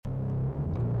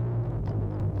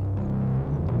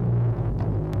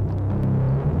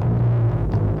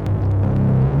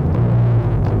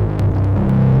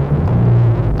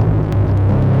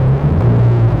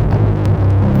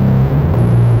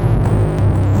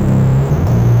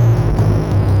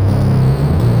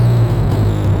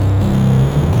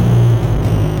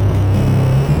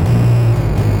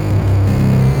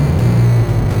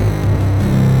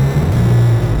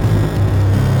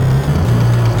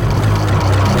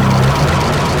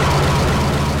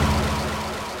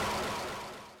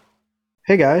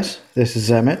Hey guys, this is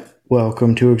Emmett.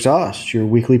 Welcome to Exhaust, your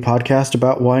weekly podcast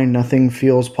about why nothing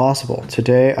feels possible.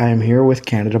 Today I am here with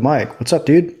Canada Mike. What's up,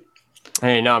 dude?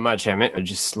 Hey, not much, Emmett. I'm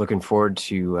just looking forward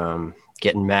to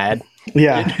getting mad.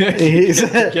 Yeah, he's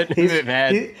Getting a he's bit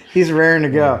mad. he's raring to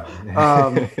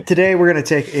go. Today we're going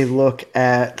to take a look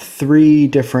at three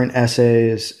different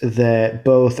essays that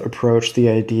both approach the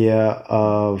idea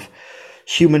of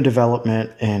human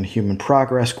development and human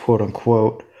progress, quote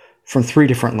unquote, from three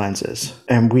different lenses.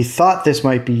 And we thought this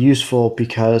might be useful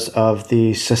because of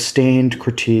the sustained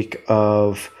critique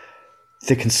of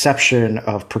the conception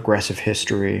of progressive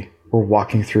history we're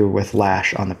walking through with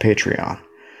Lash on the Patreon.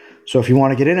 So if you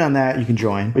want to get in on that, you can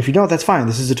join. If you don't, that's fine.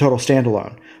 This is a total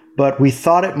standalone. But we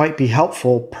thought it might be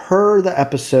helpful per the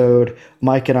episode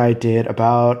Mike and I did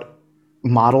about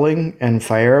modeling and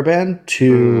Feyerabend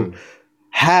to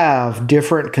have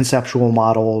different conceptual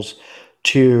models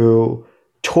to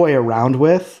toy around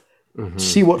with,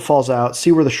 see what falls out,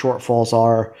 see where the shortfalls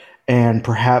are, and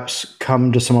perhaps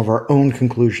come to some of our own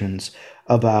conclusions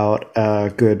about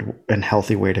a good and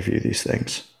healthy way to view these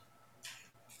things.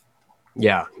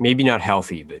 Yeah, maybe not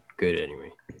healthy, but good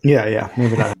anyway. Yeah,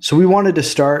 maybe not. So we wanted to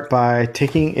start by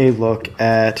taking a look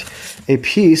at a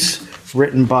piece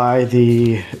written by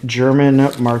the German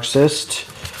Marxist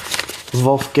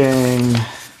Wolfgang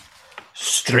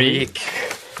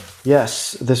Streeck.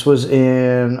 Yes, this was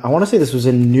in, I want to say this was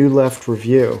in New Left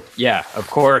Review. Yeah, of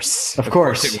course. Of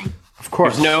course.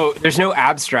 There's no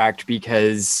abstract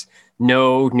because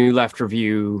no New Left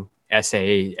Review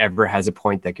essay ever has a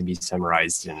point that can be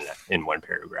summarized in one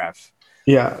paragraph.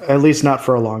 Yeah, at least not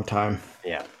for a long time.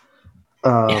 Yeah.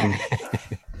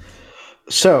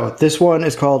 So this one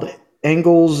is called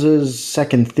Engels'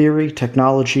 Second Theory,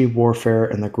 Technology, Warfare,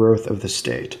 and the Growth of the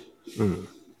State.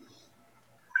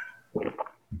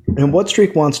 And what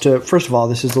Streeck wants to, first of all,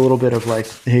 this is a little bit of like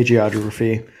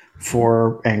hagiography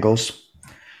for Engels,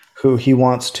 who he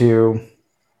wants to,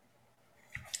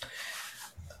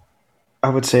 I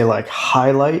would say, like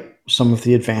highlight some of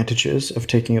the advantages of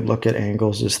taking a look at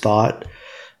Engels' thought.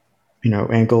 You know,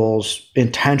 Engels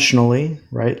intentionally,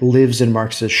 right, lives in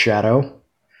Marx's shadow,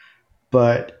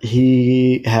 but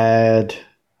he had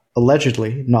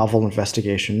allegedly novel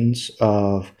investigations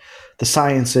of the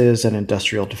sciences and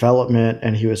industrial development,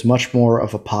 and he was much more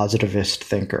of a positivist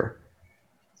thinker.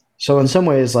 So in some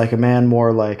ways, like a man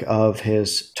more like of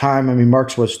his time, I mean,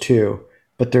 Marx was too,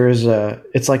 but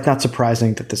it's like not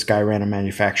surprising that this guy ran a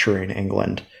manufacturer in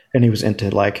England and he was into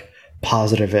like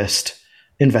positivist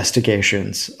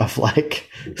investigations of like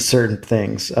certain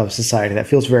things of society. That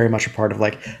feels very much a part of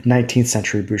like 19th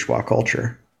century bourgeois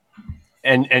culture.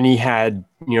 And he had,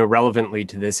 relevantly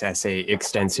to this essay,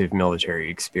 extensive military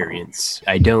experience.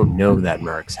 I don't know that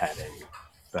Marx had any.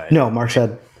 But no, Marx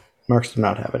did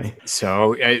not have any.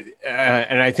 So,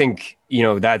 and I think,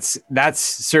 that's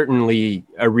certainly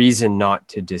a reason not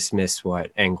to dismiss what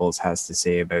Engels has to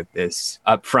say about this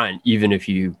up front, even if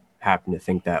you happen to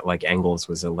think that like Engels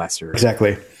was a lesser.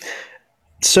 Exactly.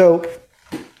 So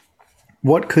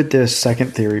what could this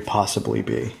second theory possibly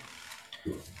be?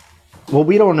 Well,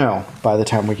 we don't know by the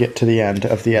time we get to the end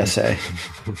of the essay.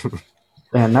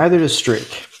 And neither does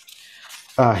Streeck.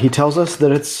 He tells us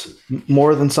that it's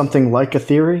more than something like a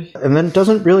theory, and then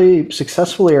doesn't really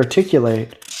successfully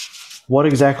articulate what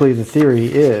exactly the theory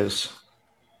is.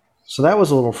 So that was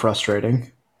a little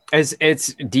frustrating.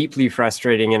 It's deeply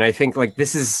frustrating, and I think like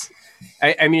this is,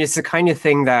 I mean, it's the kind of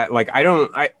thing that like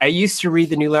I used to read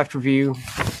the New Left Review.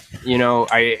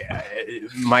 I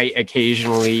might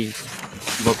occasionally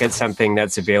look at something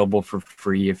that's available for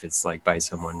free if it's like by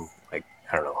someone like,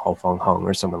 I don't know, Ho Fong Hung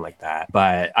or someone like that.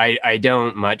 But I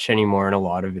don't much anymore, and a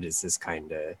lot of it is this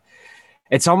kind of,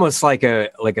 it's almost like a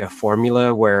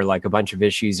formula where like a bunch of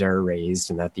issues are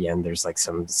raised, and at the end there's like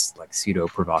some like pseudo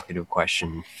provocative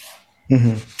question.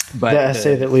 But the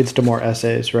essay that leads to more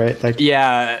essays, right? Like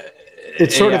yeah,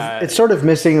 it's sort of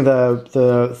missing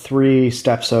the three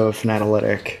steps of an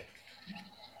analytic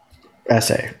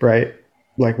essay, right?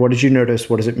 Like, what did you notice?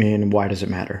 What does it mean? And why does it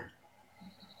matter?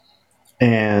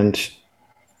 And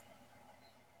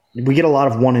we get a lot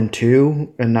of 1 and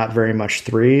 2 and not very much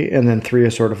 3. And then 3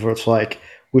 is sort of what's like,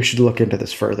 we should look into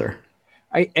this further.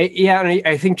 I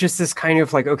think just this kind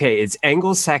of like, okay, it's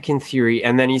Engels' second theory.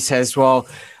 And then he says, well,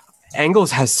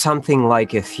 Engels has something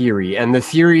like a theory. And the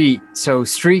theory, so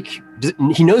Streeck,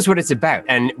 he knows what it's about.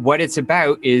 And what it's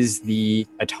about is the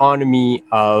autonomy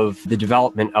of the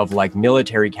development of like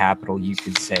military capital, you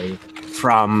could say,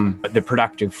 from the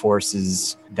productive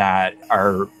forces that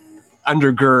are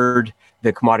undergird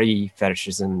the commodity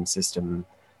fetishism system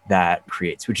that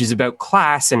creates, which is about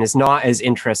class and is not as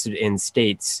interested in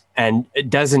states, and it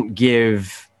doesn't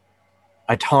give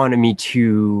autonomy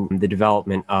to the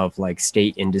development of like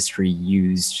state industry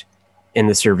used in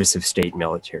the service of state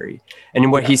military.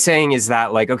 And what he's saying is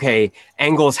that, like, okay,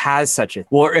 Engels has such a,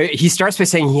 well, he starts by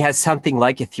saying he has something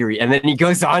like a theory, and then he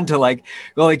goes on to like,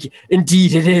 well, like,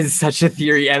 indeed it is such a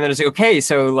theory, and then it's like, okay,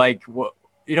 so like,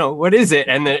 what is it?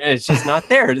 And then it's just not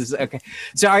there. It's okay.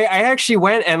 So I actually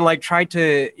went and like tried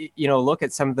to, look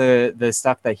at some of the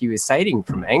stuff that he was citing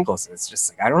from Engels. And it's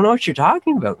just like, I don't know what you're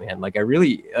talking about, man. Like, I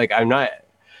really, like,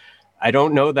 I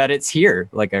don't know that it's here.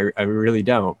 Like, I really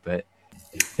don't, but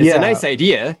it's a nice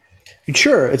idea.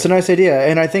 Sure. It's a nice idea.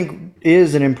 And I think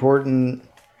is an important,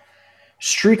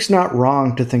 Streak's not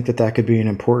wrong to think that could be an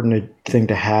important thing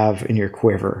to have in your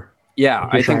quiver. Yeah.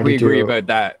 I think we agree about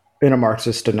that. In a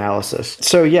Marxist analysis.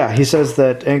 So yeah, he says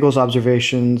that Engels'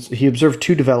 observations, he observed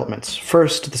two developments.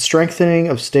 First, the strengthening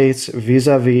of states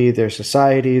vis-a-vis their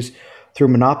societies through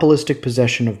monopolistic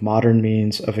possession of modern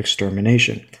means of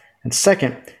extermination. And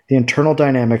second, the internal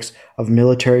dynamics of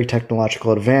military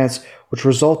technological advance, which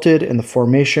resulted in the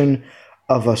formation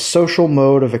of a social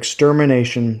mode of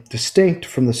extermination distinct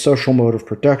from the social mode of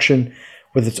production,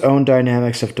 with its own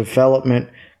dynamics of development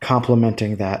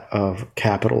complementing that of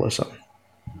capitalism.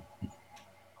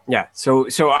 Yeah, so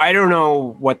I don't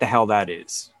know what the hell that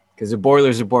is, because a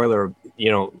boiler's a boiler.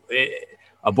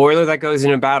 A boiler that goes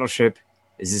in a battleship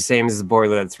is the same as the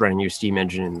boiler that's running your steam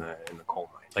engine in the coal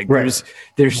mine. Like, right.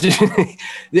 there's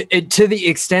to the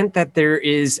extent that there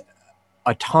is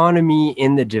autonomy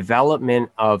in the development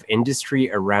of industry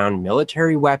around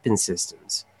military weapon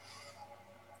systems,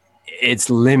 it's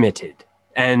limited.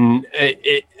 And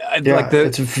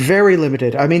it's very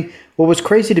limited. I mean, what was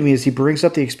crazy to me is he brings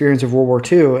up the experience of World War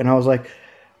II, and I was like,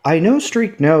 I know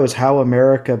Streak knows how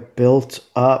America built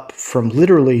up from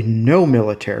literally no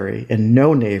military and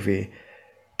no navy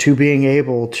to being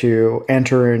able to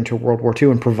enter into World War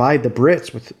II and provide the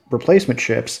Brits with replacement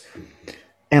ships.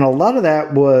 And a lot of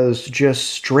that was just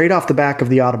straight off the back of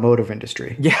the automotive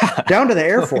industry. Yeah. Down to the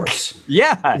Air Force.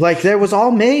 Yeah. Like, that was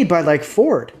all made by like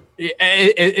Ford.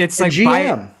 It's like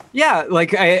GM.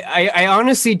 Like I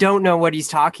honestly don't know what he's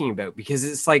talking about, because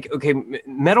it's like, okay,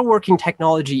 metalworking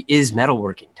technology is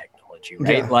metalworking technology,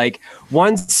 right? Yeah. Like,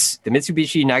 once the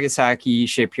Mitsubishi Nagasaki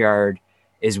shipyard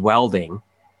is welding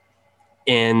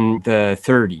in the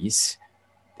 30s,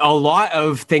 a lot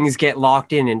of things get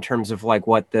locked in terms of like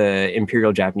what the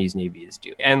Imperial Japanese Navy is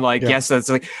doing. And like, yes, that's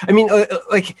like, I mean,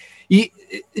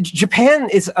 Japan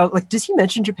is like, does he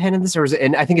mention Japan in this, or is it?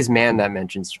 And I think it's Mann that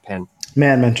mentions Japan.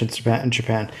 Mann mentions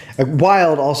Japan.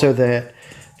 Wild also that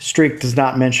Streak does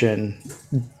not mention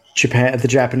Japan, the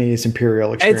Japanese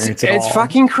imperial experience at all. It's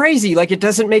fucking crazy. Like, it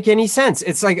doesn't make any sense.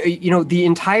 It's like, the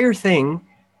entire thing,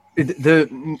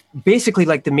 basically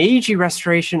like the Meiji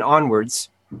Restoration onwards,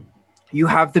 you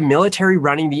have the military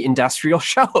running the industrial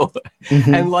show,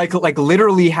 mm-hmm. and like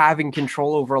literally having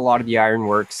control over a lot of the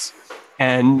ironworks,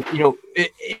 and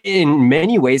in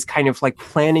many ways kind of like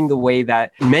planning the way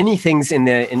that many things in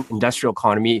the industrial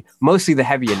economy, mostly the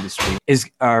heavy industry,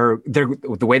 the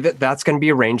way that that's going to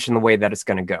be arranged and the way that it's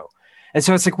going to go. And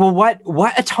so it's like, well,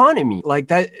 what autonomy like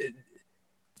that?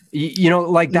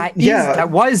 That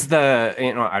was the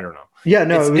I don't know. Yeah,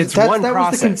 no, it's one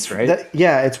process, right?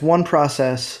 It's one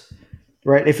process.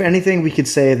 Right. If anything, we could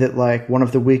say that like one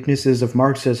of the weaknesses of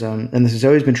Marxism, and this has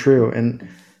always been true, and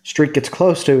Streak gets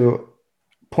close to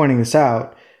pointing this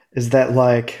out, is that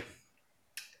like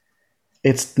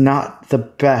it's not the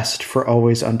best for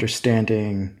always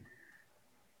understanding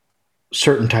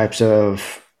certain types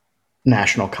of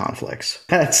national conflicts.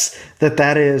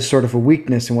 That is sort of a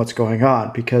weakness in what's going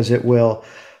on, because it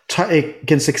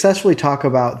can successfully talk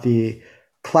about the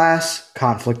class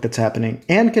conflict that's happening,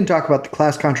 and can talk about the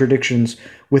class contradictions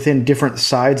within different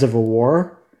sides of a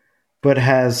war, but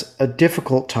has a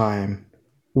difficult time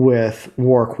with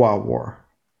war qua war.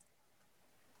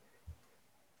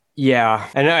 Yeah.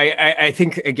 And I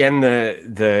think, again,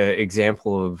 the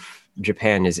example of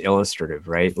Japan is illustrative,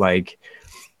 right? Like,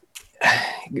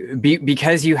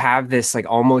 because you have this like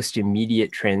almost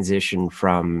immediate transition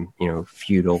from,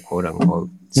 feudal, quote unquote,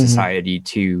 society mm-hmm.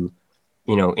 to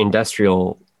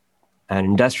industrial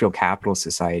capital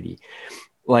society.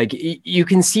 Like, you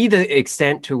can see the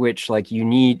extent to which like you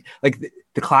need, like,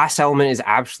 the class element is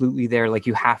absolutely there. Like,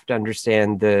 you have to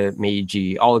understand the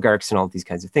Meiji oligarchs and all these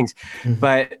kinds of things. Mm-hmm.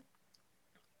 But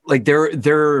like there's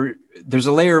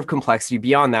a layer of complexity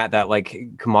beyond that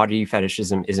like commodity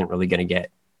fetishism isn't really going to get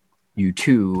you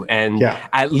to. And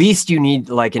at least you need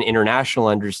like an international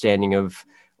understanding of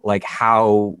like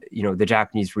how, the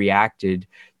Japanese reacted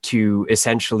to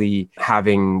essentially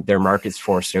having their markets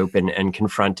forced open and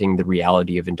confronting the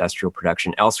reality of industrial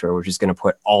production elsewhere, which is going to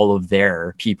put all of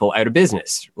their people out of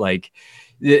business. Like,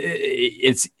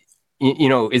 it's, you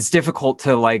know, it's difficult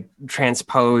to like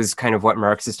transpose kind of what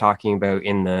Marx is talking about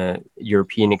in the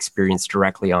European experience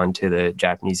directly onto the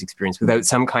Japanese experience without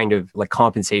some kind of like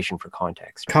compensation for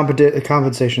context.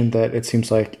 Compensation that it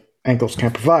seems like Engels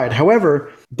can't provide.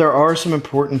 However, there are some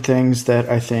important things that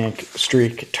I think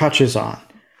Streeck touches on,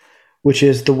 which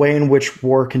is the way in which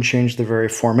war can change the very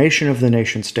formation of the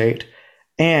nation state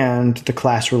and the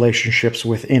class relationships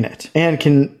within it, and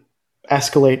can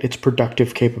escalate its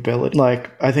productive capability. Like,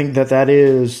 I think that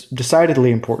is decidedly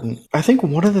important. I think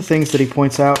one of the things that he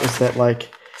points out is that,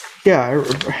 like,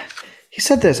 he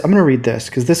said this. I'm going to read this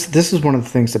because this is one of the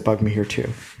things that bugged me here too.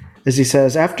 Is he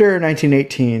says, after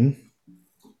 1918,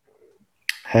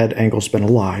 had Engels been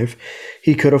alive,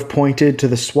 he could have pointed to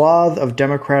the swath of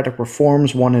democratic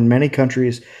reforms won in many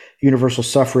countries, universal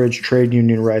suffrage, trade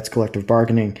union rights, collective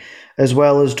bargaining, as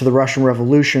well as to the Russian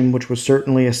Revolution, which was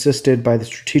certainly assisted by the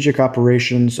strategic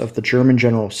operations of the German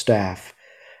General Staff.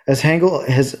 As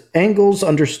Engels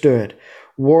understood,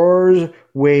 wars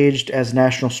waged as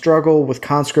national struggle with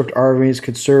conscript armies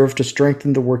could serve to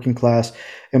strengthen the working class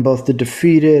in both the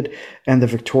defeated and the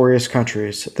victorious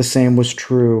countries. The same was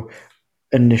true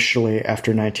initially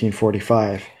after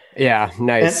 1945. Yeah,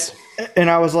 nice. And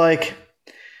I was like,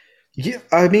 yeah,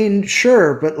 I mean,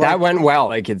 sure, but like, that went well.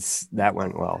 That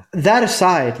went well. That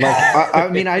aside, like, I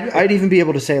mean, I'd even be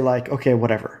able to say like, okay,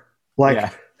 whatever,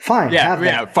 like, fine,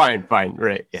 fine,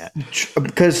 right, yeah.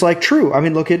 Because like, true. I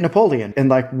mean, look at Napoleon and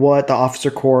like what the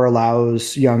officer corps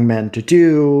allows young men to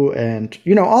do, and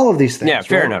you know, all of these things. Yeah,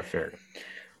 fair enough.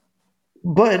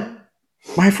 But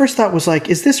my first thought was like,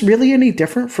 is this really any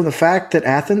different from the fact that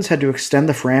Athens had to extend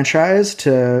the franchise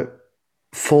to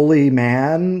fully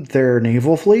man their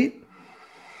naval fleet?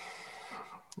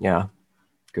 Yeah.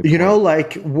 Good point. You know,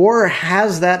 like, war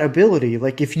has that ability.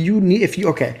 Like,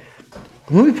 okay,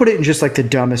 let me put it in just like the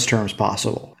dumbest terms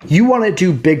possible. You want to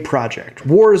do big project.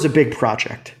 War is a big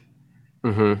project.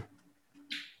 Mm-hmm.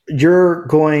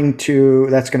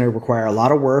 That's going to require a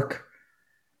lot of work.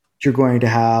 You're going to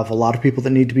have a lot of people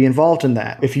that need to be involved in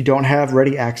that. If you don't have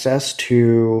ready access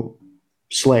to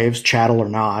slaves, chattel or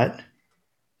not,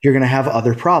 you're going to have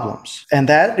other problems. And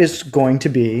that is going to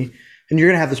be, and you're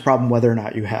going to have this problem whether or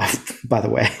not you have, by the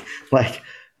way, like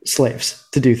slaves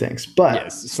to do things. But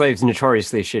yes, slaves,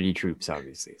 notoriously shitty troops,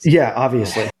 obviously. So. Yeah,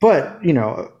 obviously. But, you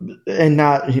know, and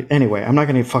not, anyway, I'm not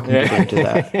going to fucking get into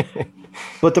that.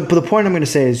 But the point I'm going to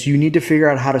say is you need to figure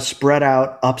out how to spread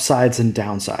out upsides and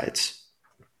downsides.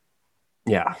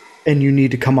 Yeah. And you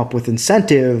need to come up with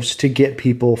incentives to get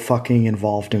people fucking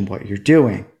involved in what you're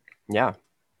doing. Yeah.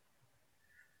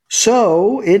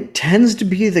 So it tends to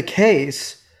be the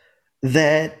case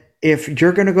that if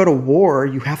you're going to go to war,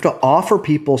 you have to offer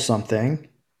people something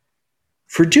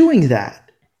for doing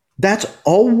that. That's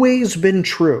always been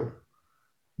true.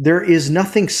 There is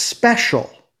nothing special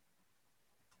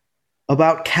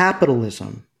about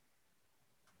capitalism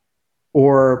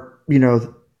or, you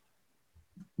know,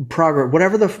 progress,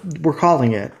 whatever we're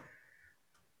calling it,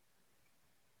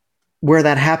 where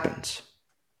that happens.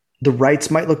 The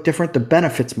rights might look different, the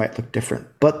benefits might look different,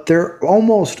 but they're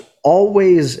almost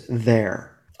always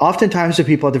there. Oftentimes the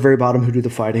people at the very bottom who do the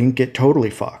fighting get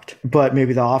totally fucked, but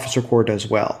maybe the officer corps does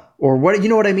well. Or what, you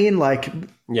know what I mean? Like,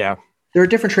 yeah, there are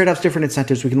different trade-offs, different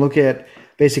incentives. We can look at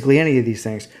basically any of these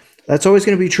things. That's always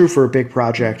going to be true for a big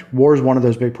project. War is one of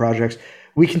those big projects.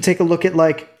 We can take a look at,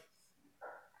 like,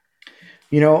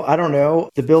 you know, I don't know,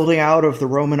 the building out of the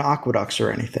Roman aqueducts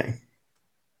or anything,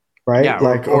 right? Yeah,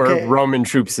 like, or Roman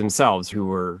troops themselves who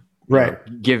were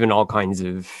right, given all kinds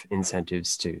of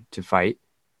incentives to fight.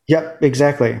 Yep,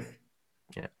 exactly.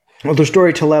 Yeah. Well, the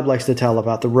story Taleb likes to tell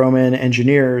about the Roman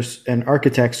engineers and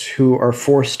architects who are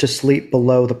forced to sleep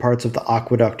below the parts of the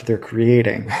aqueduct they're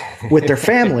creating with their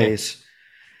families.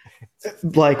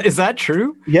 Like, is that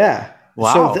true? Yeah.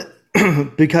 Wow.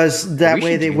 So because that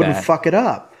way they wouldn't fuck it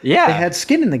up. Yeah. They had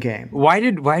skin in the game. Why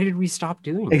did we stop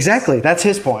doing this? Exactly. That's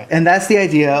his point. And that's the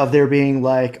idea of there being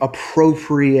like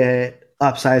appropriate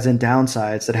upsides and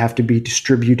downsides that have to be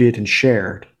distributed and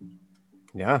shared.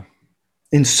 Yeah.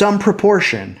 In some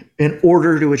proportion in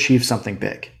order to achieve something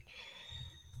big.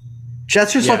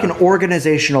 That's just like an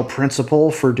organizational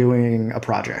principle for doing a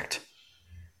project.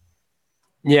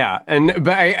 Yeah,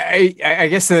 but I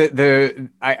guess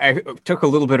I took a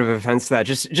little bit of offense to that.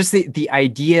 Just the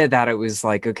idea that it was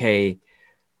like, okay,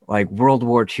 like World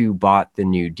War II bought the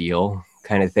New Deal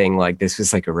kind of thing. Like this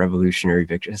was like a revolutionary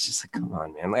victory. It's just like, come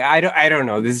on, man. Like I don't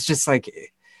know. This is just like,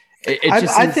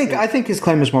 I think his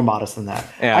claim is more modest than that.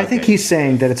 Yeah, I think he's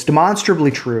saying that it's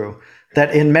demonstrably true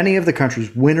that in many of the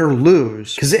countries, win or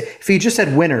lose, because if he just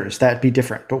said winners, that'd be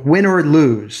different. But win or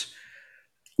lose,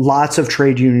 lots of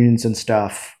trade unions and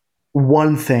stuff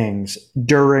won things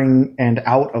during and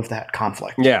out of that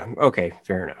conflict. Yeah. Okay.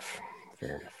 Fair enough.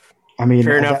 I mean,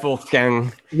 fair enough,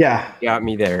 Wolfgang. Yeah, got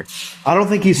me there. I don't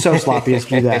think he's so sloppy as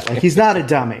to do that. Like, he's not a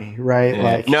dummy, right? Yeah.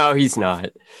 Like, no, he's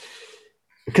not.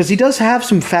 Because he does have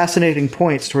some fascinating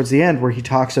points towards the end where he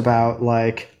talks about,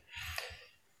 like,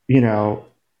 you know,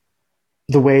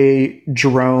 the way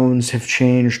drones have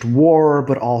changed war,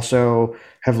 but also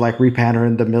have like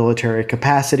repatterned the military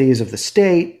capacities of the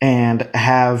state and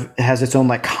has its own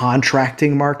like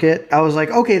contracting market. I was like,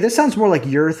 okay, this sounds more like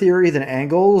your theory than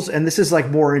Engels, and this is like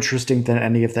more interesting than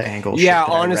any of the Engels. Yeah,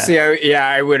 honestly,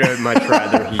 I would have much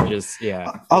rather he just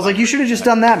I was like, you should have just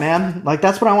done that, man. Like,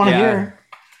 that's what I want to hear.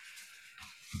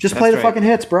 Just play the fucking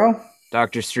hits, bro.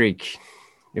 Dr. Streak,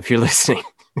 if you're listening.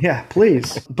 Yeah,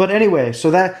 please. But anyway, so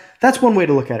that's one way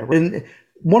to look at it. And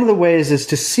one of the ways is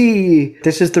to see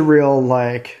this is the real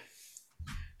like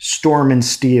Storm and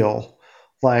Steel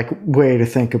like way to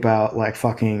think about like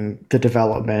fucking the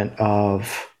development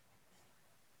of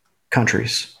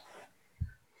countries.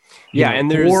 Yeah, and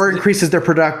there's war increases their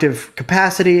productive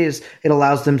capacities. It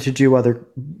allows them to do other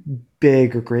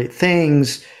big or great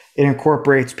things. It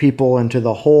incorporates people into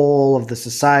the whole of the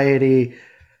society.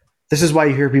 This is why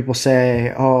you hear people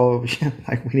say, oh,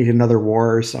 like we need another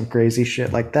war or some crazy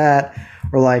shit like that.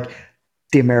 Or like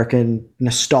the American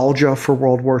nostalgia for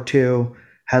World War II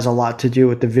has a lot to do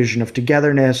with the vision of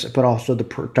togetherness, but also the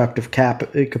productive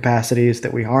capacities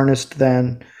that we harnessed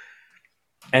then.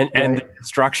 And the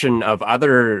destruction of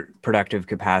other productive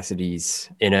capacities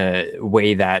in a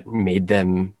way that made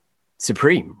them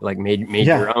supreme, like made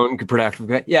your own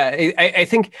productive. Yeah, I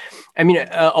think, I mean,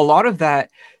 a lot of that.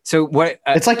 So what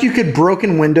it's like you could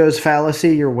broken windows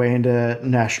fallacy your way into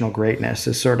national greatness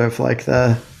is sort of like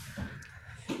the.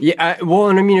 Yeah, well,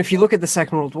 and I mean, if you look at the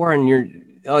Second World War and you're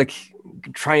like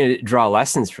trying to draw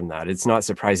lessons from that, it's not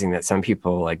surprising that some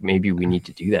people like maybe we need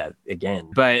to do that again.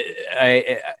 But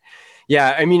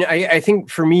I mean, I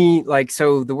think for me, like,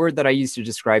 so the word that I use to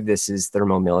describe this is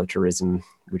thermomilitarism,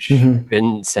 which I've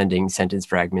been sending sentence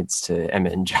fragments to Emma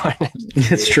and John.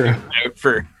 It's true.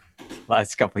 For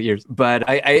last couple of years. But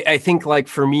I think like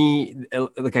for me,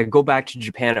 like I go back to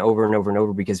Japan over and over and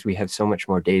over because we have so much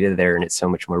more data there and it's so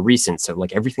much more recent. So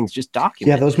like everything's just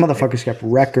documented. Yeah, those motherfuckers kept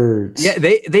records. Yeah,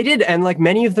 they did. And like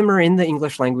many of them are in the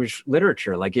English language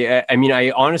literature. Like, I mean,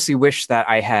 I honestly wish that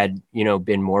I had,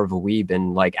 been more of a weeb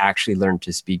and like actually learned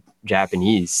to speak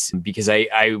Japanese because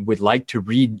I would like to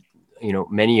read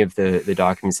many of the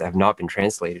documents that have not been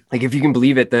translated. Like, if you can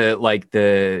believe it,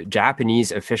 the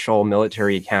Japanese official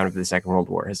military account of the Second World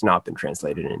War has not been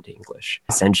translated into English.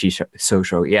 Senshi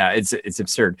Sosho, yeah, it's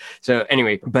absurd. So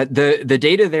anyway, but the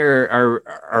data there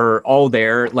are all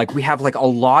there. Like, we have like a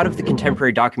lot of the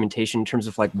contemporary documentation in terms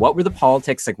of like what were the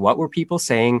politics, like what were people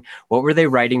saying, what were they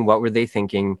writing, what were they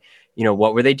thinking.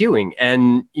 What were they doing?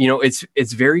 And,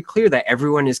 it's very clear that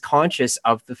everyone is conscious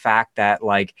of the fact that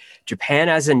like Japan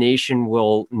as a nation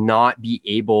will not be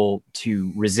able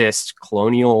to resist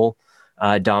colonial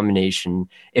domination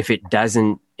if it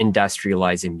doesn't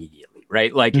industrialize immediately,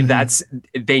 right? Like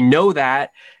they know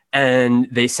that, and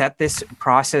they set this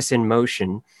process in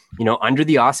motion, under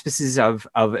the auspices of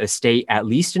a state, at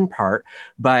least in part,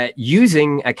 but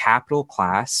using a capital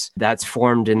class that's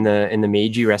formed in the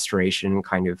Meiji Restoration,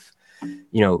 kind of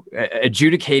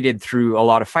adjudicated through a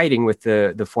lot of fighting with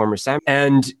the former samurai.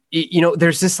 And,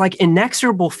 there's this like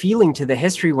inexorable feeling to the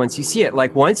history once you see it.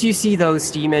 Like once you see those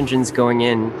steam engines going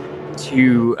in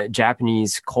to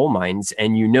Japanese coal mines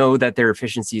and that their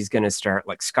efficiency is going to start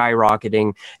like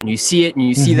skyrocketing, and you see it and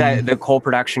you see that the coal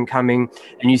production coming,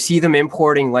 and you see them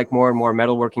importing like more and more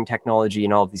metalworking technology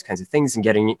and all of these kinds of things and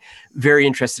getting very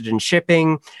interested in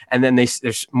shipping. And then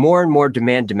there's more and more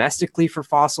demand domestically for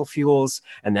fossil fuels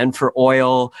and then for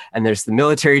oil, and there's the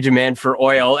military demand for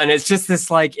oil. And it's just this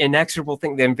like inexorable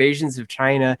thing, the invasions of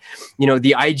China,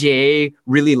 the IJA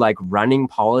really like running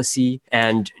policy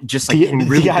and just like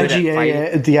really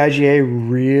the IGA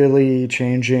really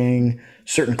changing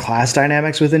certain class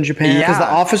dynamics within Japan because the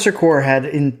officer corps had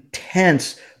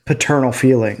intense paternal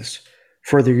feelings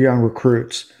for their young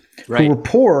recruits who were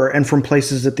poor and from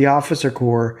places that the officer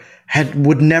corps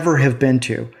would never have been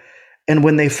to. And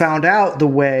when they found out the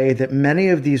way that many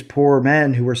of these poor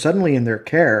men who were suddenly in their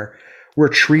care were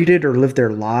treated or lived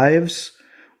their lives,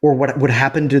 or what would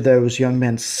happen to those young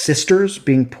men's sisters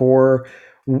being poor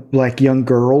like young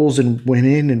girls and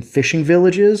women in fishing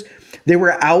villages. They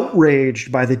were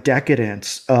outraged by the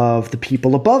decadence of the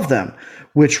people above them,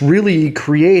 which really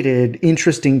created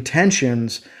interesting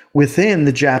tensions within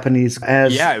the Japanese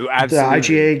as the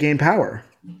IGA gained power.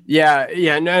 Yeah,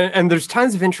 and there's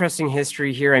tons of interesting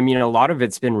history here. I mean, a lot of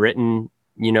it's been written.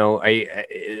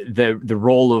 The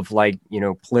role of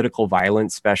political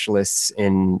violence specialists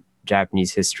in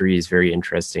Japanese history is very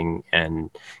interesting and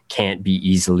can't be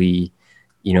easily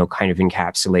kind of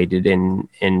encapsulated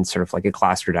in sort of like a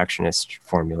class reductionist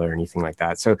formula or anything like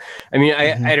that. So, I mean,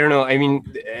 I don't know. I mean,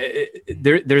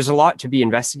 there's a lot to be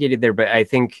investigated there, but I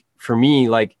think for me,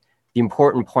 like, the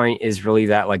important point is really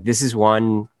that, like, this is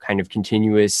one kind of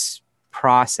continuous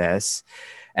process.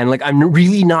 And like, I'm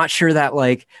really not sure that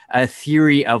like a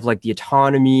theory of like the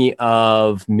autonomy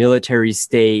of military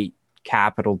state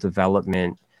capital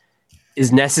development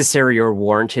is necessary or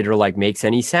warranted or like makes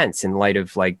any sense in light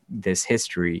of like this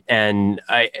history. And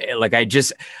I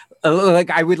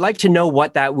would like to know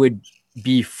what that would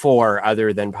be for,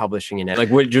 other than publishing in it. Like,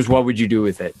 what would you do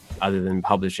with it other than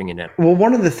publishing in it? Well,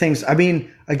 one of the things, I mean,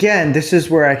 again, this is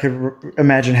where I could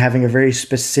imagine having a very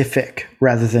specific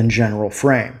rather than general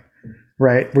frame,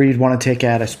 right? Where you'd want to take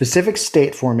out a specific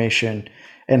state formation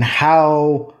and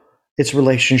how its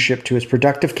relationship to its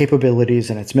productive capabilities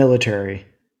and its military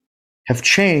have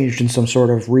changed in some sort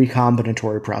of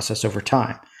recombinatory process over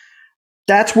time.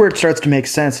 That's where it starts to make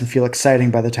sense and feel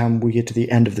exciting by the time we get to the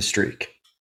end of the streak.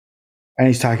 And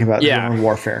he's talking about modern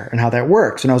warfare and how that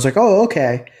works. And I was like, oh,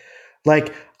 okay.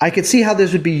 Like, I could see how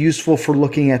this would be useful for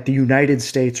looking at the United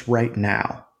States right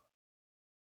now.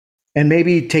 And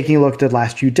maybe taking a look at the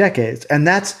last few decades. And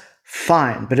that's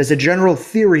fine. But as a general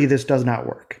theory, this does not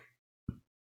work.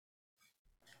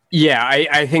 Yeah,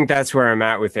 I think that's where I'm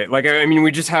at with it. Like, I mean,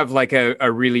 we just have like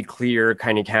a really clear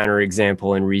kind of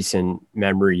counterexample in recent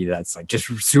memory that's like just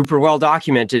super well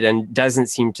documented and doesn't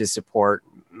seem to support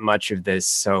much of this.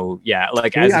 So yeah,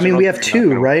 like, we have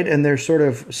two, right? And they're sort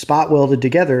of spot welded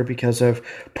together because of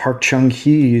Park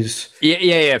Chung-hee's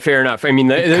fair enough. I mean,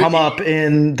 come up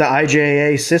in the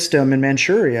IJA system in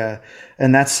Manchuria,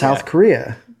 and that's South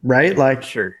Korea, right? Like,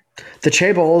 sure. The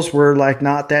chaebols were like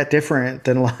not that different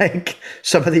than like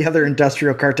some of the other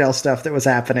industrial cartel stuff that was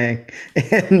happening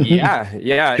in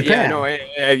Japan.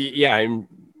 I'm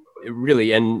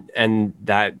really, and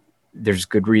that there's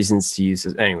good reasons to use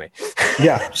it anyway.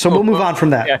 Yeah, so we'll move on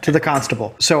from that to the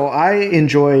Constable. So I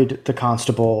enjoyed the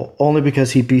Constable only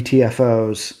because he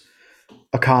BTFOs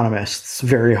economists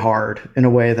very hard in a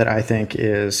way that I think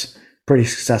is pretty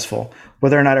successful.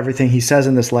 Whether or not everything he says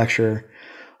in this lecture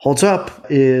holds up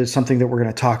is something that we're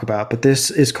going to talk about. But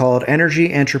this is called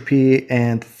Energy, Entropy,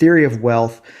 and Theory of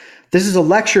Wealth. This is a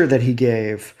lecture that he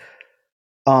gave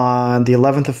on the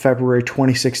 11th of February,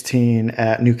 2016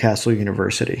 at Newcastle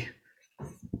University.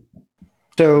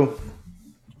 So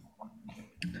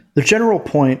the general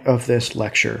point of this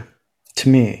lecture, to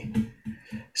me,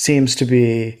 seems to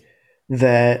be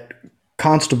that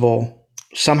Constable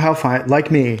somehow, like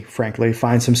me, frankly,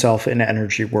 finds himself in an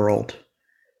energy world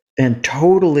and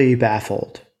totally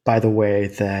baffled by the way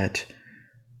that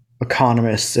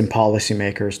economists and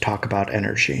policymakers talk about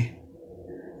energy.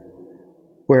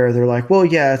 Where they're like, well,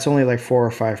 yeah, it's only like 4 or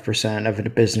 5% of a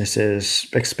business's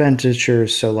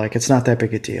expenditures, so like it's not that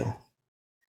big a deal,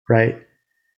 right?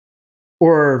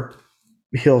 Or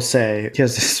he'll say, he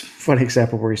has this funny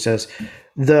example where he says,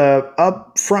 the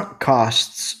upfront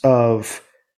costs of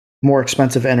more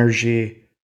expensive energy,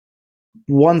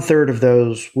 1/3 of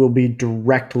those will be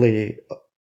directly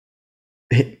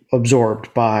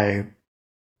absorbed by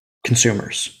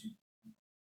consumers.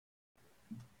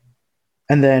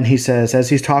 And then he says, as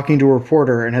he's talking to a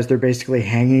reporter and as they're basically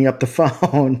hanging up the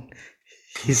phone,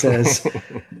 he says,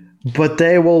 but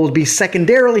they will be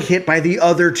secondarily hit by the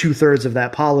other 2/3 of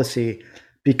that policy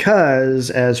because,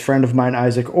 as friend of mine,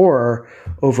 Isaac Orr,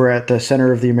 over at the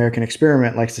Center of the American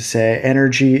Experiment likes to say,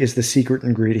 energy is the secret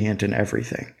ingredient in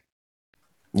everything.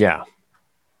 Yeah.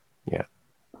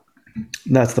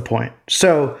 That's the point.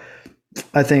 So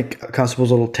I think Constable's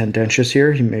a little tendentious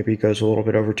here. He maybe goes a little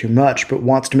bit over too much, but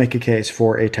wants to make a case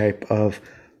for a type of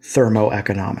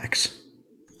thermoeconomics.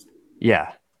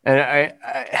 Yeah. And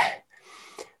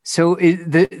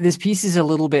this piece is a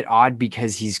little bit odd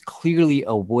because he's clearly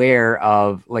aware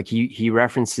of, like, he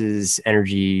references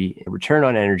energy, return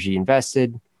on energy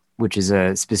invested, which is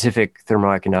a specific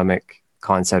thermoeconomic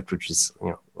concept, which is,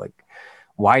 like,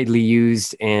 widely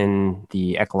used in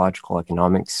the ecological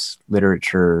economics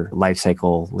literature, life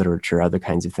cycle literature, other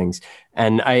kinds of things.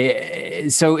 And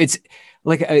so it's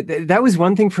like that was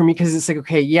one thing for me because it's like,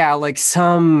 okay, yeah, like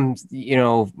some,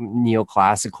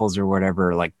 neoclassicals or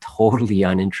whatever, like totally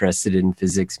uninterested in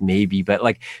physics, maybe, but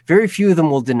like very few of them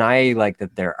will deny like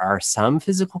that there are some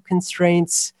physical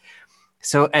constraints.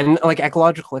 So, and like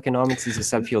ecological economics is a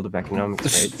subfield of economics,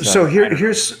 right? So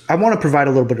here's I want to provide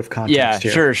a little bit of context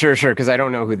here. Sure, because I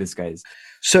don't know who this guy is.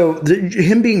 So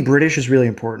him being British is really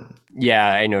important. Yeah,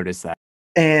 I noticed that.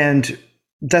 And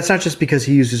that's not just because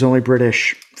he uses only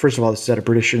British. First of all, this is at a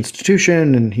British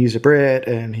institution, and he's a Brit,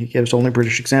 and he gives only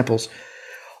British examples.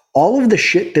 All of the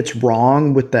shit that's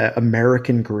wrong with the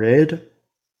American grid,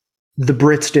 the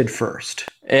Brits did first.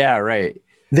 Yeah, right.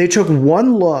 They took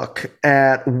one look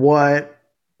at what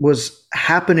was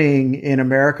happening in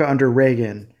America under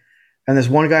Reagan, and this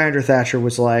one guy under Thatcher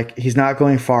was like, he's not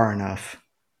going far enough.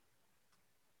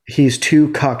 He's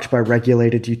too cucked by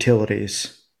regulated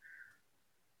utilities.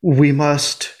 We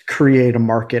must create a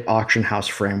market auction house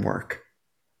framework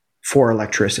for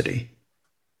electricity.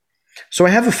 So I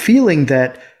have a feeling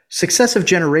that successive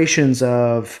generations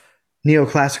of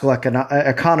neoclassical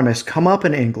economists come up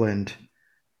in England,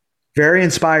 very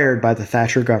inspired by the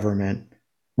Thatcher government,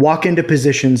 walk into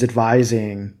positions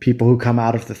advising people who come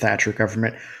out of the Thatcher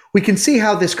government. We can see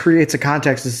how this creates a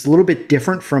context that's a little bit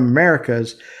different from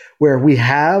America's, where we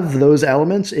have those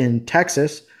elements in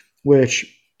Texas, which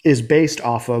is based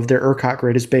off of their ERCOT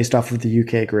grid is based off of the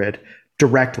UK grid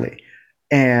directly,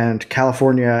 and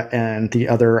California and the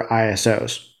other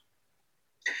ISOs.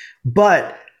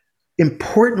 But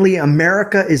importantly,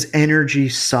 America is energy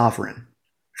sovereign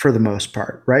for the most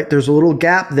part, right? There's a little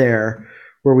gap there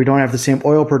where we don't have the same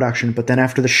oil production, but then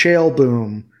after the shale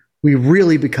boom, we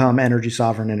really become energy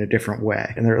sovereign in a different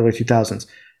way in the early 2000s.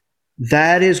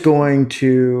 That is going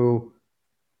to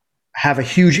have a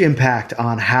huge impact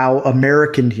on how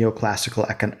American neoclassical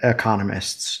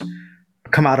economists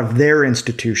come out of their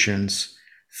institutions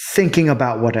thinking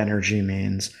about what energy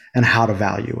means and how to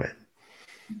value it.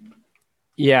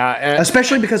 Yeah.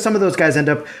 Especially because some of those guys end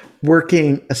up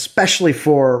working, especially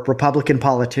for Republican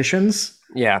politicians.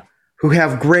 Yeah. Who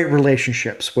have great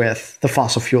relationships with the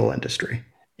fossil fuel industry.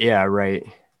 Yeah, right.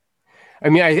 I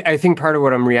mean, I think part of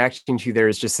what I'm reacting to there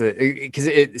is just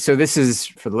because so this is,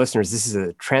 for the listeners, this is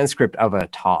a transcript of a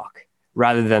talk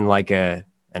rather than like an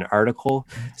article.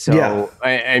 So yeah.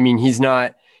 I mean, he's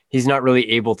not really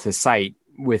able to cite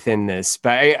within this, but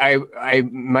I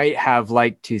might have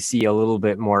liked to see a little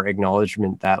bit more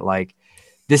acknowledgement that like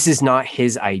this is not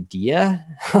his idea.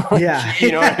 Yeah,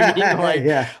 you know what I mean? Like,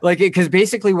 yeah, like because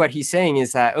basically what he's saying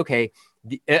is that okay.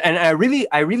 And I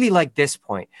really like this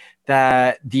point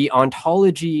that the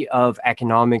ontology of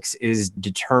economics is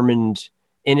determined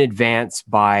in advance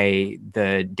by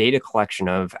the data collection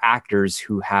of actors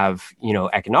who have,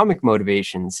 economic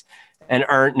motivations and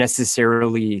aren't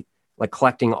necessarily like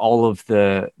collecting all of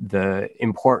the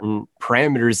important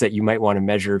parameters that you might want to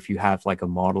measure if you have like a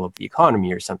model of the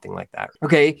economy or something like that.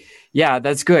 Okay, yeah,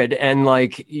 that's good. And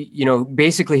like,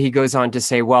 basically he goes on to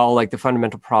say, well, like the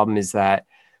fundamental problem is that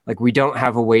like we don't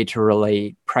have a way to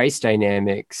relate price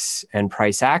dynamics and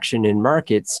price action in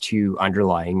markets to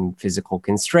underlying physical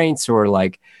constraints or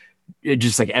like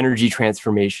just like energy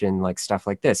transformation, like stuff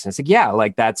like this. And it's like, yeah,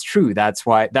 like that's true. That's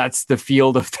why that's the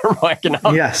field of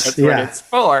thermoeconomics. Yes, that's what it's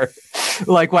for.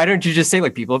 Like, why don't you just say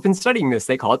like people have been studying this?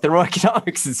 They call it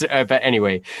thermoeconomics. But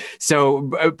anyway, so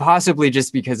possibly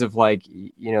just because of like,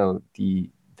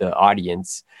 the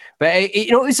audience. But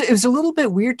it was a little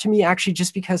bit weird to me actually,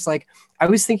 just because like I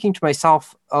was thinking to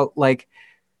myself,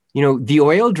 the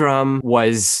oil drum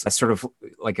was a sort of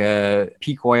like a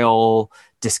peak oil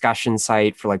discussion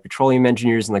site for like petroleum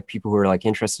engineers and like people who are like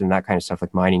interested in that kind of stuff,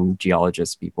 like mining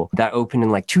geologists, people. That opened in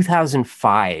like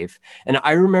 2005. And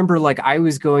I remember like I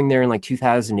was going there in like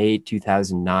 2008,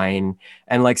 2009.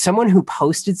 And like someone who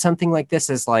posted something like this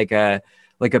as like a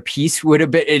piece would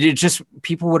have been,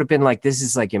 people would have been like, this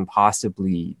is like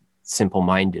impossibly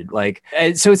simple-minded. Like,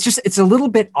 so it's a little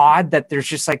bit odd that there's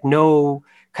just like no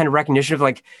kind of recognition of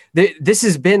like, this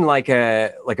has been like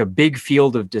a big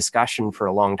field of discussion for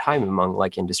a long time among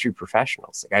like industry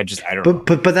professionals. Like I don't know.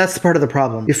 But that's part of the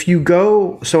problem. If you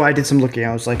go, so I did some looking,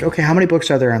 I was like, okay, how many books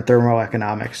are there on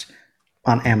thermoeconomics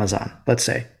on Amazon? Let's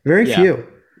say very few.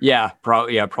 Yeah,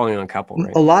 probably only a couple.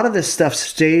 Right? A lot of this stuff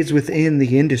stays within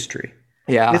the industry.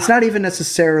 Yeah. It's not even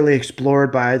necessarily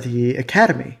explored by the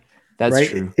academy. That's right?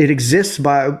 true. It exists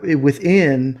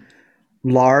within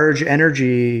large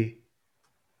energy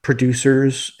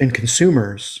producers and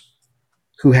consumers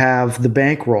who have the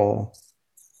bankroll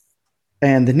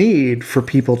and the need for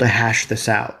people to hash this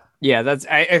out. Yeah,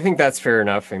 I think that's fair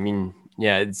enough. I mean,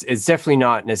 Yeah, it's definitely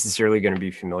not necessarily going to be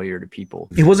familiar to people.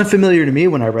 It wasn't familiar to me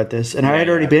when I read this, and I had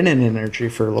already been in energy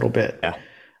for a little bit. Yeah.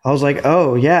 I was like,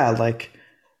 oh yeah, like,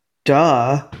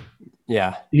 duh.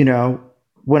 Yeah. You know,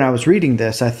 when I was reading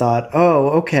this, I thought, oh,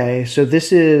 okay, so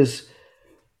this is,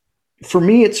 for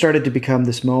me, it started to become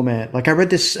this moment. Like, I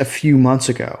read this a few months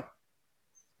ago,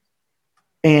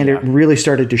 and it really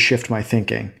started to shift my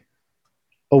thinking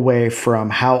away from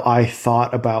how I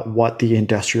thought about what the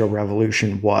Industrial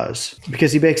Revolution was.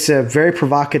 Because he makes a very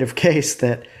provocative case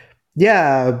that,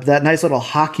 yeah, that nice little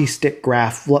hockey stick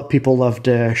graph people love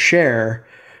to share,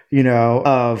 you know,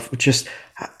 of just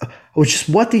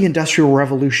what the Industrial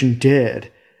Revolution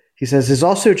did. He says is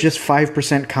also just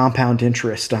 5% compound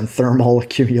interest on thermal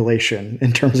accumulation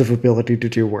in terms of ability to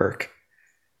do work.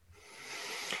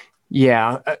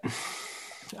 Yeah.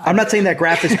 I'm not saying that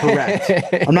graph is correct.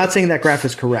 I'm not saying that graph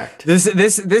is correct.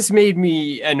 This made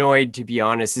me annoyed, to be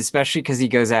honest, especially because he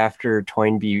goes after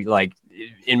Toynbee, like,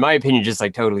 in my opinion, just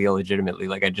like totally illegitimately.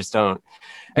 Like, I just don't.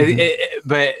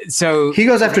 But so he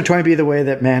goes after Toynbee the way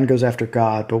that man goes after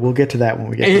God, but we'll get to that when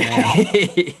we get to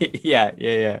man.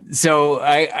 Yeah. So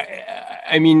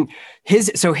I mean,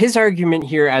 his argument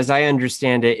here, as I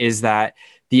understand it, is that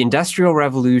the Industrial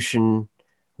Revolution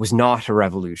was not a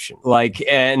revolution. Like,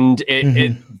 and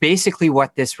it basically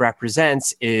what this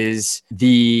represents is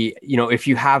if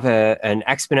you have an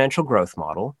exponential growth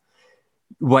model,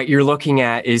 what you're looking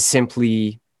at is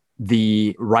simply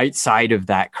the right side of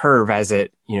that curve as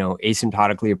it,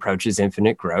 asymptotically approaches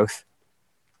infinite growth.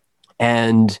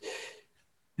 And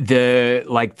the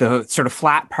sort of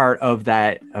flat part of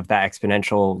that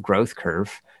exponential growth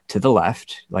curve to the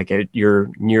left, like you're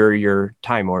near your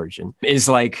time origin, is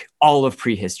like all of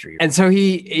prehistory. And so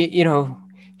he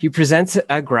presents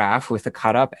a graph with a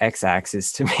cut up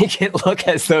x-axis to make it look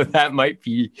as though that might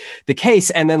be the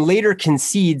case. And then later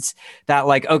concedes that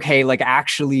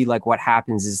actually what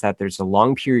happens is that there's a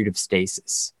long period of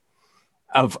stasis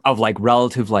of like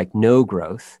relative like no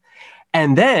growth.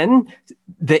 And then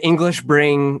the English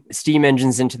bring steam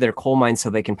engines into their coal mines so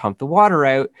they can pump the water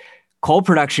out. Coal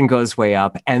production goes way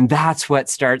up, and that's what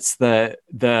starts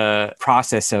the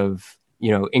process of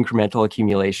incremental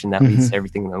accumulation that leads to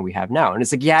everything that we have now. And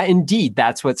it's like, yeah, indeed,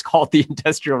 that's what's called the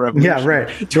Industrial Revolution. Yeah, right.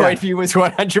 Toynbee was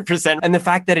 100%. And the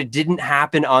fact that it didn't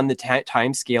happen on the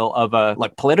time scale of a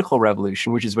political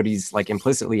revolution, which is what he's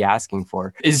implicitly asking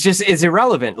for, is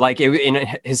irrelevant. In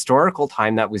a historical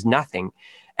time, that was nothing.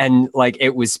 And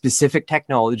it was specific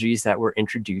technologies that were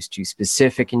introduced to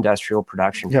specific industrial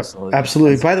production facilities.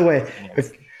 Absolutely. By the way,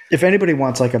 if anybody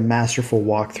wants a masterful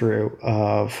walkthrough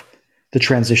of the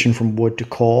transition from wood to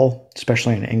coal,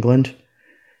 especially in England,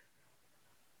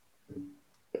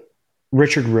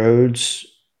 Richard Rhodes'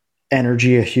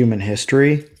 Energy: A Human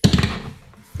History,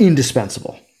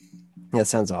 indispensable. That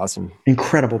sounds awesome.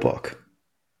 Incredible book.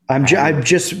 I'm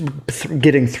just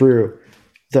getting through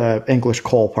the English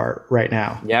coal part right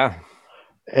now. Yeah.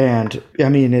 And I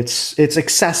mean, it's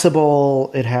accessible.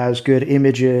 It has good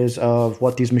images of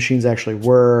what these machines actually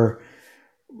were.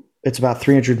 It's about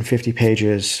 350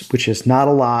 pages, which is not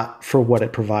a lot for what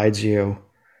it provides you.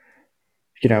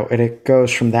 And it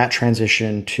goes from that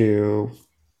transition to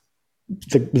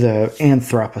the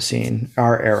Anthropocene,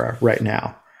 our era right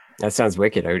now. That sounds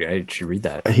wicked. I should read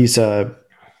that. He's a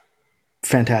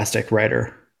fantastic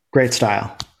writer. Great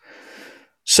style.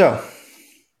 So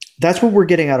that's what we're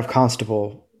getting out of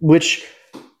Constable, which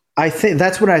I think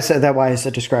that's what I said. That's why I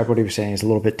described what he was saying as a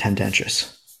little bit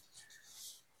tendentious.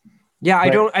 Yeah,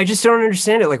 I just don't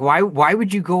understand it. Why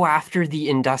would you go after the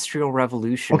Industrial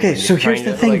Revolution? Okay, so here's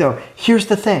the thing, though. Here's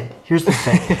the thing.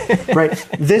 Right?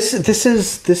 This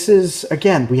is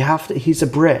again, we have to. He's a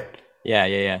Brit.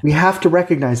 Yeah. We have to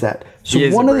recognize that.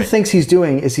 So one of the things he's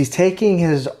doing is he's taking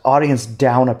his audience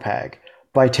down a peg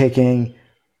by taking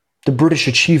the British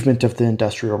achievement of the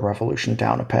Industrial Revolution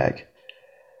down a peg.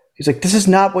 He's like, this is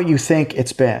not what you think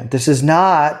it's been. This is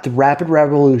not the rapid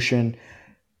revolution,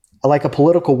 like a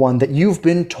political one that you've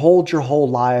been told your whole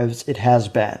lives it has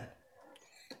been.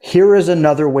 Here is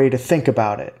another way to think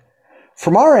about it.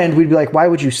 From our end, we'd be like, why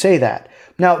would you say that?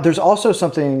 Now, there's also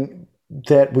something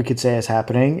that we could say is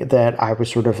happening that I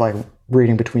was sort of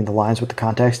reading between the lines with the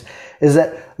context, is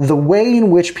that the way in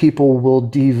which people will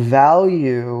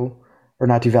devalue, or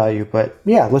not devalue, but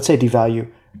yeah, let's say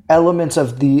devalue elements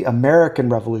of the American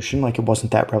Revolution, like it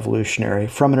wasn't that revolutionary,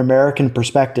 from an American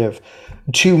perspective,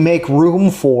 to make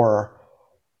room for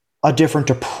a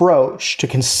different approach to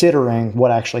considering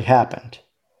what actually happened.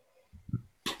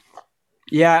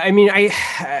 Yeah, I mean,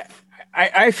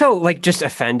 I felt just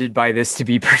offended by this, to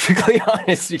be perfectly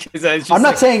honest, because I'm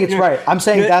not saying it's right. I'm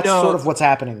saying that's sort of what's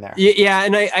happening there. Yeah,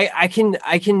 and I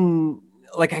can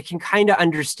like I can kind of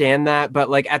understand that, but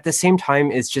like at the same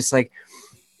time, it's just like,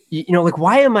 like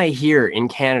why am I here in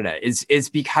Canada? Is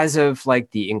because of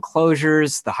like the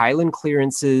enclosures, the Highland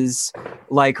clearances,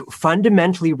 like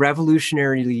fundamentally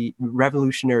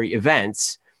revolutionary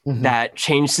events that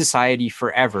change society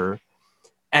forever.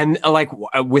 And like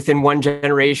within one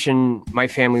generation, my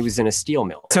family was in a steel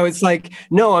mill. So it's like,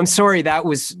 no, I'm sorry, that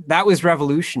was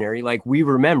revolutionary. Like we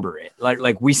remember it.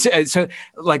 Like we so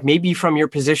like maybe from your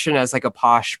position as like a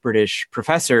posh British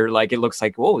professor, like it looks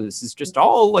like, whoa, this is just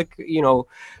all like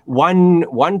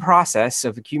one process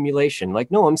of accumulation.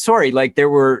 Like no, I'm sorry. Like there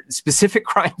were specific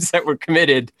crimes that were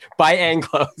committed by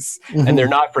Anglos, and they're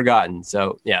not forgotten.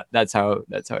 So yeah, that's how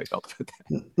I felt about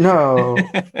that. No,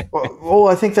 well,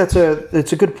 I think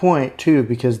it's a good point too,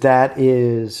 because that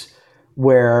is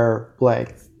where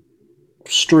like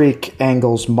Streeck,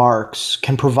 Engels, Marx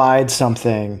can provide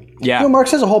something. Yeah, Marx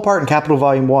has a whole part in Capital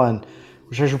Volume 1,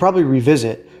 which I should probably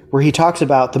revisit, where he talks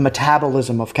about the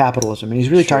metabolism of capitalism, and he's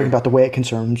really talking about the way it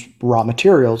concerns raw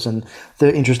materials and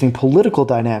the interesting political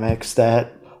dynamics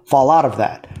that fall out of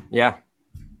that. Yeah.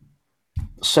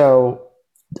 So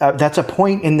that's a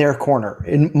point in their corner,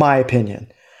 in my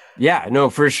opinion. Yeah,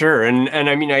 no, for sure. And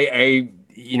I mean, I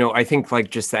think like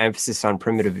just the emphasis on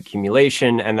primitive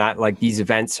accumulation and that like these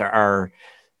events are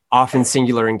often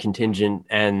singular and contingent,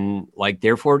 and like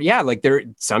therefore, yeah, like there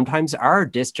sometimes are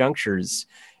disjunctures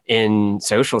in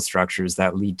social structures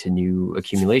that lead to new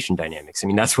accumulation dynamics. I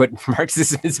mean, that's what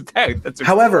Marxism is about. That's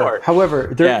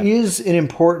however, there is an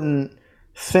important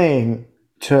thing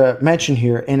to mention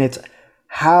here, and it's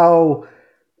how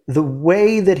the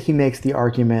way that he makes the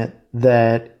argument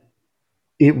that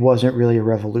it wasn't really a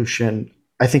revolution,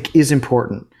 I think, is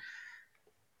important.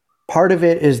 Part of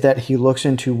it is that he looks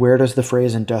into where does the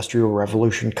phrase industrial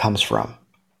revolution comes from.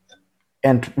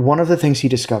 And one of the things he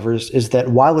discovers is that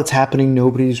while it's happening,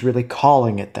 nobody's really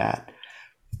calling it that.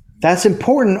 That's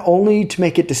important only to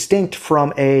make it distinct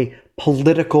from a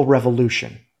political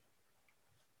revolution.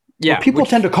 Yeah. People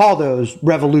tend to call those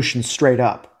revolutions straight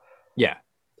up. Yeah.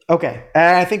 Okay,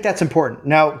 and I think that's important.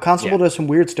 Now, Constable does some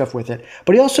weird stuff with it,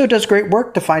 but he also does great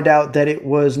work to find out that it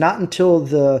was not until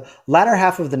the latter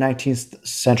half of the 19th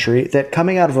century that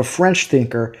coming out of a French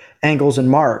thinker, Engels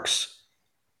and Marx,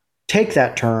 take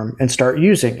that term and start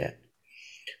using it.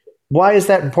 Why is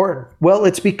that important? Well,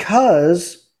 it's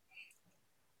because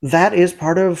that is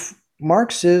part of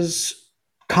Marx's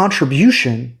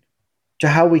contribution to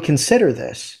how we consider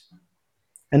this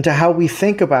and to how we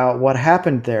think about what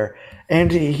happened there. And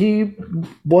he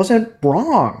wasn't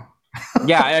wrong.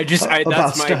 Yeah,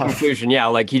 that's my conclusion. Yeah,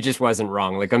 like he just wasn't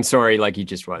wrong. Like, I'm sorry, like he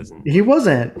just wasn't. He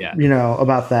wasn't,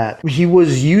 about that. He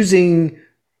was using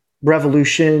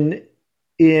revolution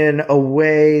in a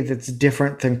way that's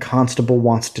different than Constable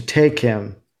wants to take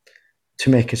him to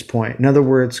make his point. In other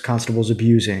words, Constable's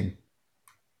abusing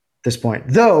this point.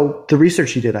 Though the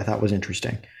research he did I thought was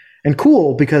interesting and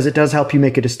cool, because it does help you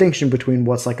make a distinction between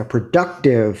what's like a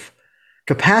productive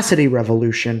capacity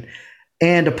revolution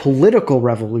and a political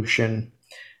revolution.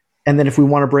 And then if we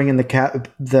want to bring in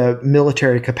the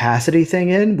military capacity thing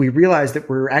in, we realize that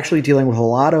we're actually dealing with a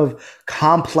lot of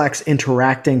complex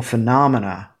interacting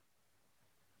phenomena.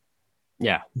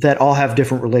 Yeah. That all have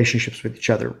different relationships with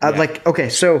each other.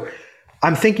 So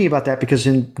I'm thinking about that because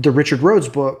in the Richard Rhodes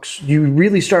books, you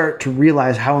really start to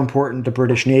realize how important the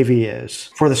British Navy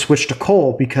is for the switch to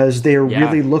coal, because they are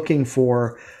really looking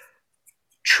for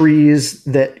trees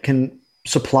that can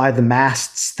supply the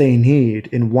masts they need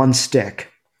in one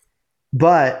stick.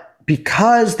 But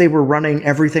because they were running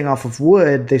everything off of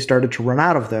wood, they started to run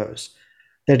out of those.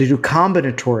 They had to do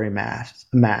combinatory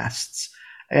masts,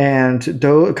 and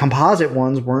the composite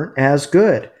ones weren't as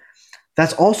good.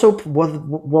 That's also what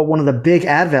one of the big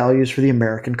add values for the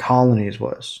American colonies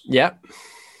was. Yep.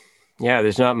 Yeah,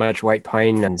 there's not much white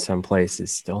pine in some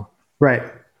places still. Right.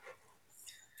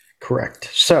 Correct.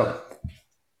 So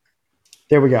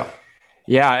there we go.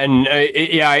 Yeah, and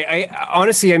I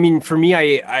honestly, I mean, for me,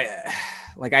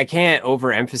 I can't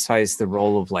overemphasize the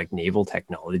role of like naval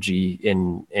technology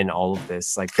in all of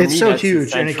this. Like, for it's me, so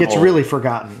huge, and it gets really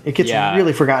forgotten.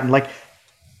 Really forgotten. Like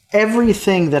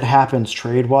everything that happens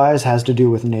trade-wise has to do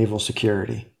with naval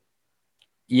security.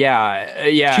 Yeah.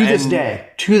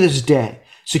 To this day,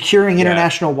 securing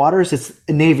international waters, it's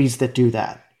navies that do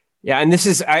that. Yeah, and this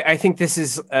is, I think this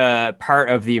is part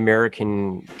of the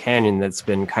American canon that's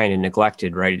been kind of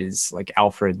neglected, right? Is like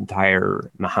Alfred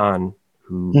Thayer Mahan,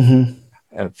 who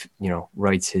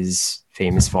writes his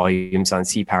famous volumes on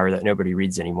sea power that nobody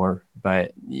reads anymore.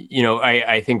 But,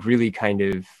 I think really kind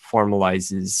of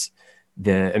formalizes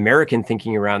the American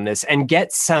thinking around this and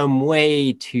get some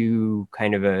way to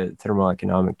kind of a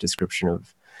thermoeconomic description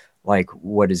of like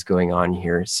what is going on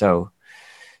here. So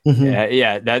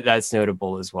that's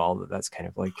notable as well. That's kind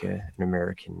of like an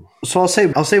American. So I'll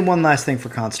say one last thing for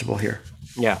Constable here.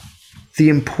 Yeah. The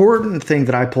important thing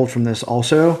that I pulled from this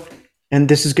also, and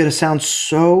this is going to sound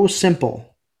so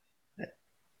simple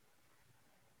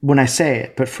when I say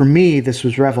it, but for me, this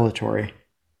was revelatory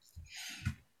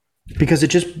because it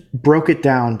just broke it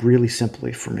down really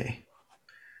simply for me.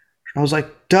 I was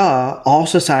like, duh, all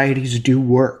societies do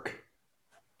work.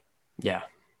 Yeah.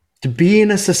 To be in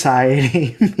a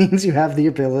society means you have the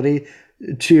ability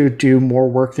to do more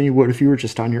work than you would if you were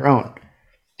just on your own.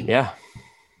 Yeah.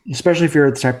 Especially if you're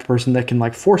the type of person that can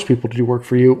like force people to do work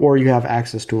for you, or you have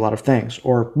access to a lot of things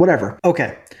or whatever.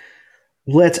 Okay.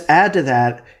 Let's add to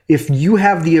that. If you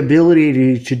have the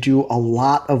ability to do a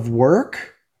lot of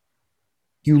work,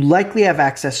 you likely have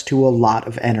access to a lot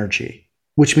of energy,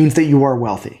 which means that you are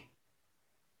wealthy.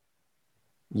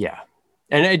 Yeah.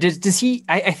 And does he,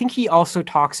 I think he also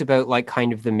talks about like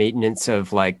kind of the maintenance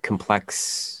of like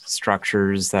complex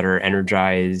structures that are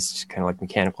energized, kind of like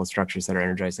mechanical structures that are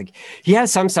energized. Like he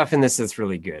has some stuff in this that's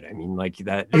really good. I mean, like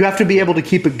that. You have to be able to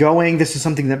keep it going. This is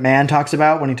something that Mann talks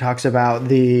about when he talks about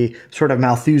the sort of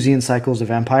Malthusian cycles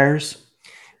of empires.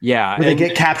 Yeah. Where they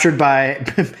get captured by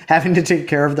having to take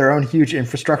care of their own huge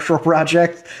infrastructural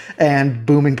project and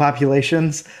booming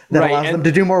populations that allows them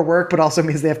to do more work, but also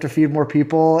means they have to feed more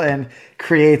people and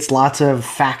creates lots of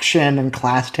faction and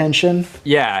class tension.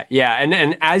 Yeah. Yeah.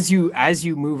 And as you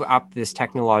move up this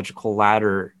technological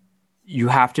ladder, you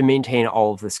have to maintain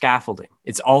all of the scaffolding.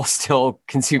 It's all still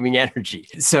consuming energy.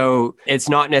 So it's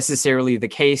not necessarily the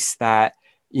case that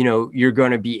you're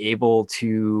going to be able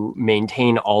to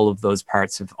maintain all of those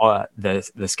parts of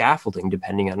the scaffolding,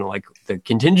 depending on like the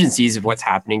contingencies of what's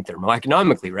happening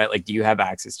thermoeconomically, right? Like, do you have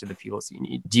access to the fuels you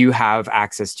need? Do you have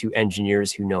access to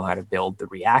engineers who know how to build the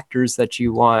reactors that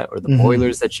you want or the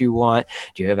boilers that you want?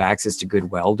 Do you have access to good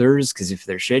welders? Because if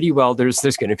they're shitty welders,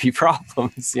 there's going to be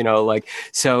problems,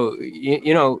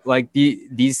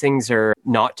 these things are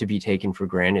not to be taken for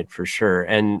granted for sure.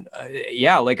 And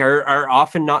are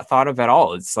often not thought of at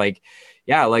all. It's like,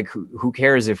 who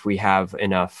cares if we have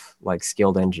enough like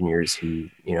skilled engineers who,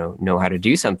 know how to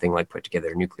do something like put together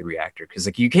a nuclear reactor? Because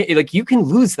you can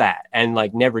lose that and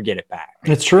like never get it back.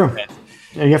 It's true.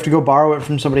 You have to go borrow it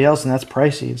from somebody else, and that's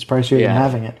pricey. It's pricier than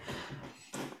having it.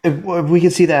 If we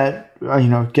could see that,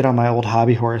 get on my old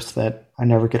hobby horse that I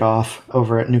never get off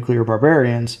over at Nuclear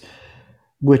Barbarians,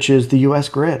 which is the U.S.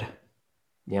 grid.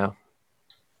 Yeah.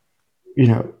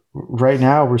 Right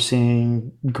now we're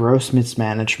seeing gross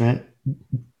mismanagement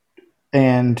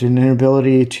and an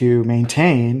inability to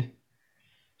maintain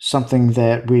something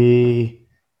that we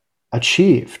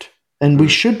achieved. And we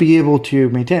should be able to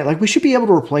maintain it. Like, we should be able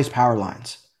to replace power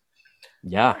lines.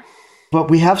 Yeah. But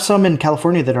we have some in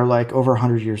California that are like over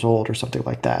 100 years old or something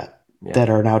like that, that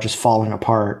are now just falling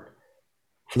apart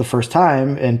for the first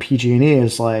time. And PG&E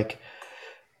is like,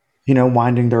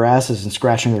 winding their asses and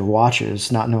scratching their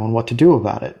watches, not knowing what to do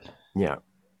about it. Yeah.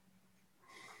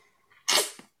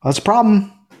 That's a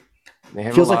problem.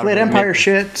 Feels like late Empire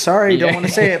shit. Sorry, don't want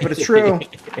to say it, but it's true.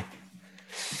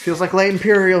 Feels like late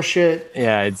Imperial shit.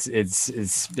 Yeah,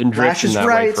 it's been drifting that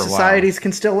way for a while. Societies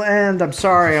can still end. I'm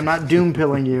sorry, I'm not doom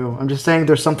pilling you. I'm just saying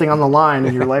there's something on the line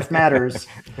and your life matters.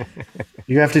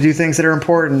 You have to do things that are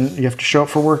important. You have to show up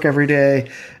for work every day,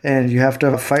 and you have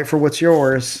to fight for what's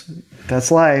yours.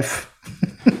 That's life.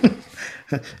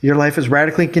 Your life is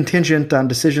radically contingent on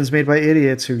decisions made by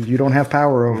idiots who you don't have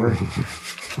power over.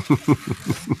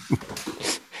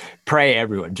 Pray,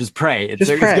 everyone. Just pray. It's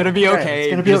going to be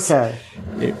okay. It's going to be okay.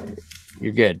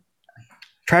 You're good.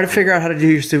 Try to figure out how to do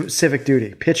your civic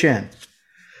duty. Pitch in.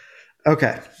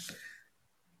 Okay.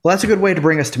 Well, that's a good way to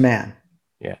bring us to Mann.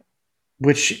 Yeah.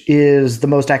 Which is the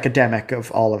most academic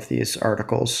of all of these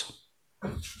articles.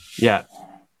 Yeah.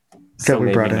 Still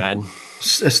made me mad.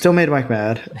 Still made Mike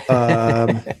mad.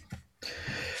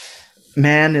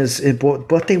 Mann is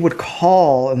what they would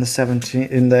call in the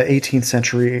 18th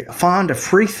century fond of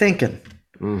free thinking.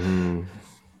 Mm-hmm.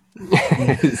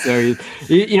 So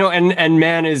and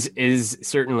Mann is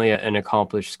certainly an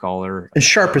accomplished scholar and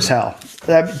sharp as hell.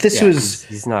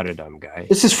 He's not a dumb guy.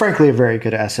 This is frankly a very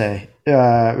good essay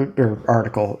or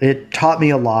article. It taught me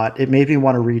a lot. It made me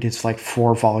want to read his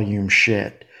 4-volume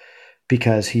shit,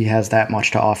 because he has that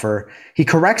much to offer. He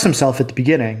corrects himself at the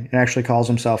beginning and actually calls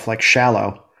himself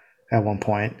shallow at one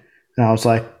point. And I was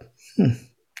like,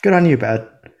 good on you, bud.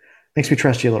 Makes me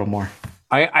trust you a little more.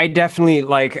 I definitely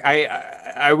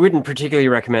I wouldn't particularly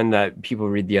recommend that people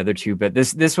read the other two, but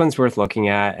this one's worth looking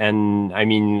at. And I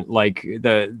mean, like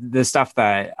the stuff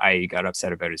that I got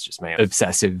upset about is just my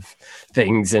obsessive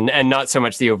things, and not so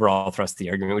much the overall thrust of the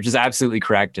argument, which is absolutely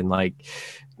correct and like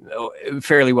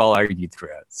fairly well argued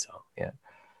throughout. So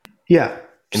yeah.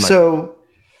 So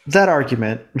that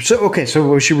argument. So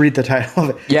we should read the title of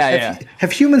it. Yeah.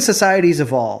 Have human societies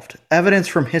evolved? Evidence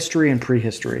from history and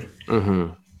prehistory.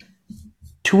 Mm-hmm.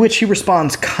 To which he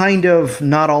responds, kind of,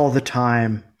 not all the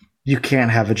time. You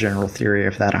can't have a general theory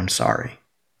of that. I'm sorry.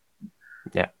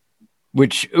 Yeah.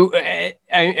 Which,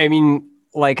 I mean,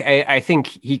 like, I think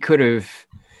he could have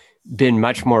been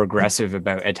much more aggressive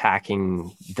about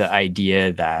attacking the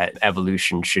idea that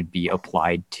evolution should be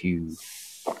applied to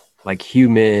like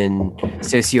human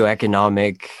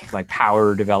socioeconomic, like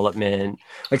power development.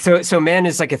 Like, so man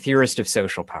is like a theorist of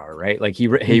social power, right? Like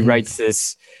he writes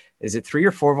this. Is it 3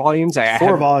 or 4 volumes?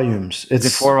 Four volumes.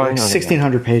 It's 4 volumes?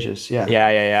 1,600 pages. Yeah.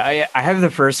 Yeah. I have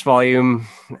the first volume.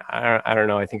 I don't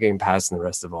know. I think I can pass on the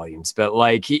rest of the volumes. But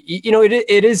like, you know,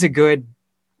 it is a good,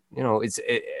 you know,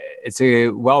 it's a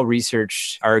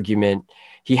well-researched argument.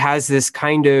 He has this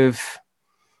kind of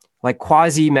like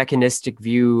quasi-mechanistic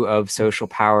view of social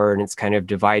power, and it's kind of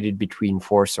divided between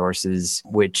 4 sources,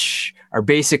 which are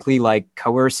basically like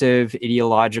coercive,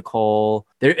 ideological.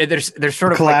 There's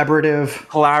sort of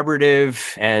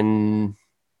collaborative, and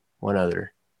one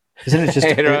other. Isn't it just?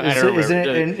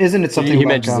 Isn't it something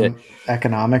like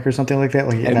economic or something like that?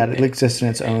 Like that it exists in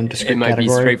its own discrete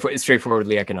category. Be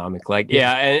straightforwardly economic. Like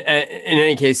and in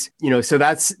any case, you know, so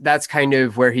that's kind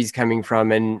of where he's coming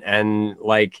from, and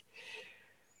like.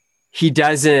 He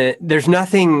doesn't, there's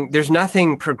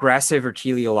nothing progressive or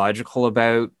teleological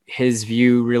about his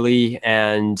view really.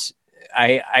 And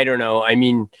I don't know. I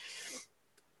mean,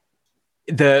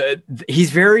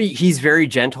 he's very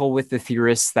gentle with the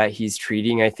theorists that he's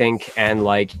treating, I think. And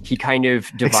like, he kind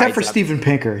of divides except for Steven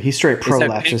Pinker. He's straight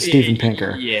pro-leftist Steven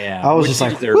Pinker. Yeah. I was just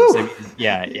like,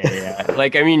 yeah.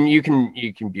 Like, I mean, you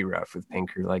can be rough with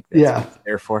Pinker, like that's what he's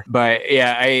there for. But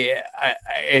yeah,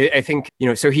 I think, you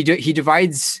know, so he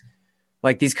divides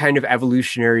like these kind of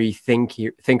evolutionary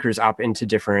thinkers up into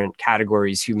different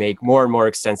categories who make more and more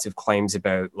extensive claims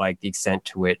about like the extent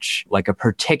to which like a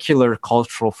particular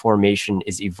cultural formation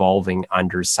is evolving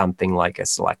under something like a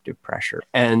selective pressure.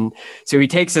 And so he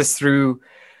takes us through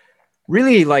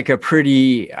really like a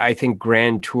pretty, I think,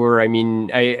 grand tour. I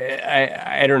mean,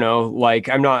 I don't know, like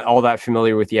I'm not all that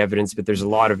familiar with the evidence, but there's a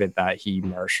lot of it that he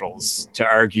marshals to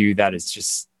argue that it's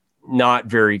just not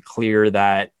very clear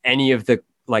that any of the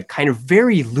like kind of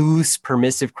very loose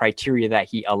permissive criteria that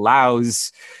he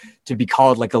allows to be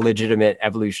called like a legitimate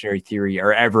evolutionary theory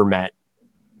are ever met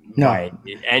by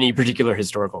any particular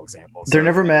historical example. They're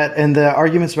never met. And the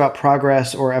arguments about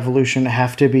progress or evolution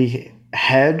have to be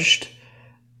hedged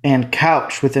and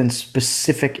couched within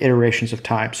specific iterations of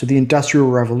time. So the Industrial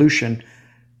Revolution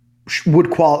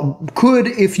could,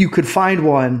 if you could find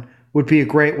one, would be a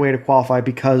great way to qualify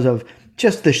because of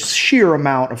just the sheer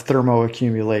amount of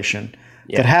thermoaccumulation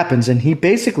that happens. And he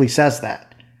basically says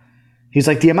that. He's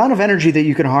like, the amount of energy that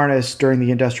you can harness during the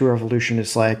Industrial Revolution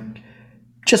is like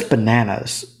just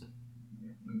bananas.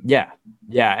 Yeah.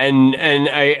 And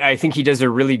I think he does a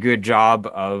really good job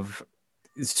of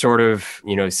sort of,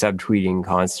 you know, subtweeting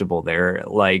Constable there.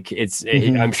 Like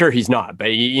I'm sure he's not,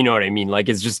 but you know what I mean? Like,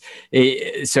 it's just,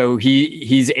 so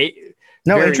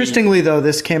interestingly though,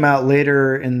 this came out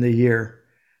later in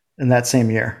that same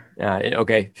year.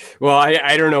 Okay. Well,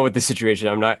 I don't know what the situation.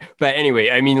 I'm not. But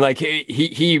anyway, I mean, like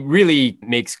he really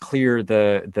makes clear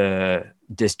the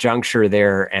disjuncture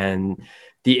there and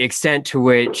the extent to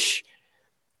which,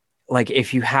 like,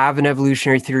 if you have an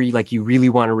evolutionary theory, like you really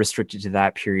want to restrict it to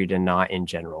that period and not in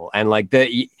general. And like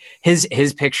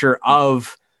his picture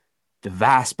of the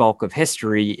vast bulk of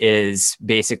history is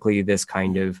basically this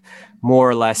kind of more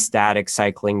or less static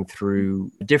cycling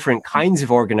through different kinds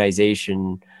of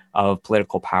organization of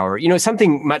political power, you know,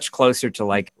 something much closer to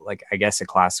like I guess a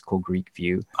classical Greek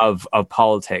view of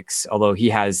politics, although he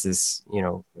has this, you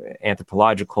know,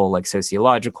 anthropological, like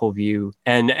sociological view.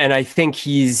 And I think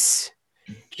he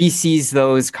sees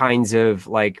those kinds of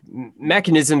like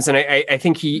mechanisms. And I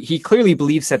think he clearly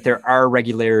believes that there are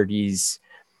regularities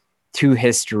to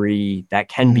history that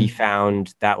can be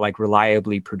found that like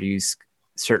reliably produce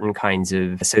certain kinds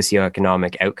of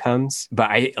socioeconomic outcomes.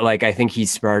 But I think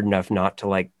he's smart enough not to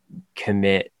like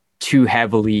commit too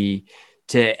heavily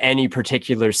to any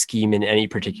particular scheme in any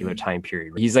particular time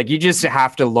period. He's like, you just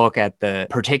have to look at the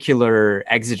particular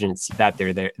exigencies that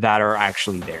they're there, that are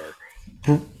actually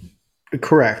there.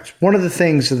 Correct. One of the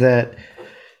things that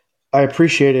I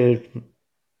appreciated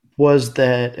was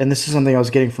that, and this is something I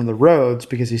was getting from the Rhodes,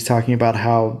 because he's talking about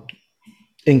how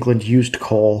England used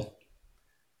coal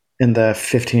in the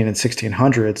 15 and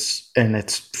 1600s, and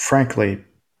it's frankly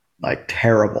like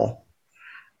terrible.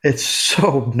 It's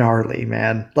so gnarly,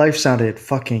 man. Life sounded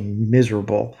fucking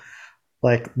miserable.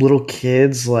 Like little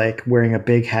kids like wearing a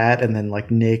big hat and then like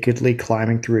nakedly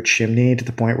climbing through a chimney to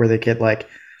the point where they get like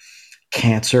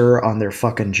cancer on their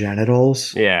fucking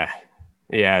genitals. Yeah.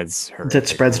 Yeah, it's horrific. That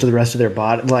spreads to the rest of their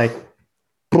body. Like,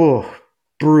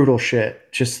 brutal shit.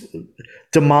 Just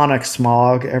demonic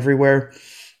smog everywhere.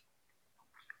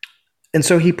 And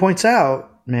so he points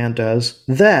out, man does,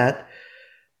 that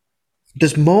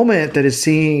this moment that is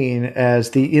seen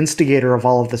as the instigator of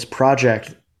all of this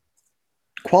project,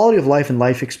 quality of life and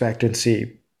life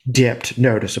expectancy dipped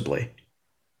noticeably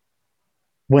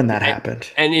when that happened.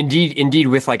 And indeed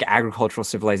with like agricultural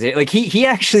civilization, like he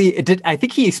actually did, I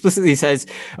think he explicitly says,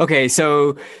 okay,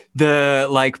 so the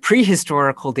like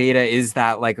prehistorical data is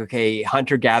that like, okay,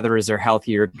 hunter-gatherers are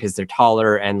healthier because they're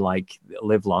taller and like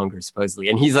live longer supposedly.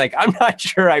 And he's like, I'm not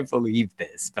sure I believe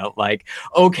this, but like,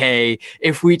 okay,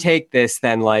 if we take this,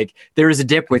 then like there is a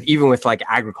dip even with like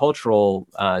agricultural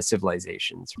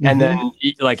civilizations. Mm-hmm. And then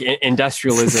like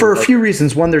industrialism. For a few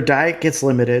reasons. One, their diet gets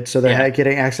limited, so they're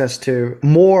getting access to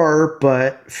more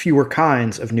but fewer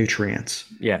kinds of nutrients.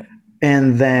 Yeah.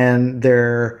 And then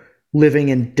they're living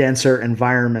in denser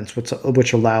environments,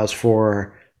 which allows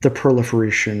for the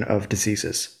proliferation of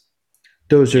diseases.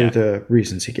 Those are the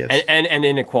reasons he gives. And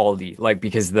inequality, like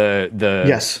because the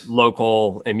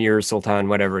local emir, sultan,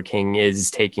 whatever king is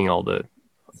taking all the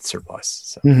surplus.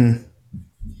 So. Mm-hmm.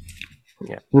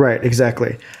 Yeah. Right,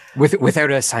 exactly. Without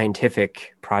a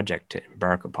scientific project to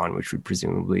embark upon, which would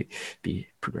presumably be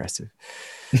progressive.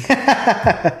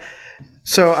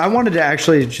 So I wanted to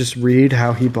actually just read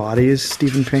how he bodies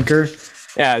Steven Pinker.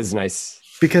 Yeah, it's nice.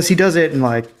 Because he does it in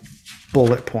like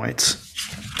bullet points.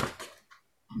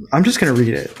 I'm just going to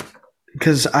read it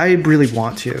because I really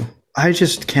want to. I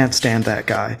just can't stand that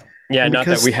guy. Yeah, not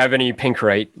that we have any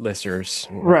Pinkerite listeners.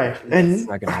 Right. And it's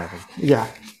not going to happen. Yeah.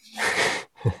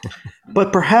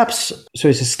 But perhaps, so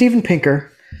he says Steven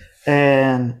Pinker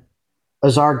and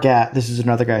Azar Gat. This is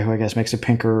another guy who I guess makes a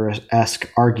Pinker-esque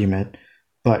argument,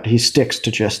 but he sticks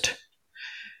to just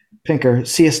Pinker.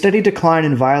 See a steady decline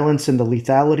in violence and the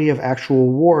lethality of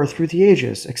actual war through the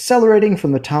ages, accelerating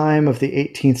from the time of the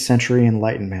 18th century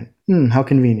Enlightenment. How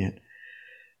convenient.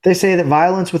 They say that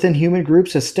violence within human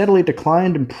groups has steadily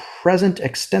declined and present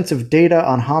extensive data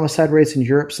on homicide rates in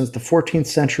Europe since the 14th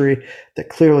century that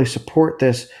clearly support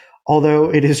this,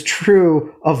 although it is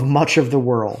true of much of the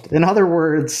world. In other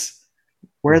words,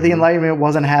 where the Enlightenment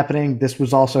wasn't happening, this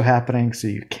was also happening, so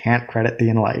you can't credit the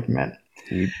Enlightenment.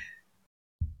 It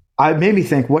made me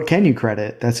think, what can you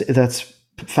credit? That's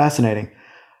fascinating.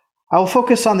 I will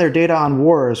focus on their data on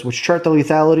wars, which chart the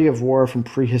lethality of war from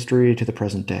prehistory to the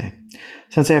present day.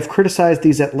 Since I have criticized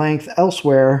these at length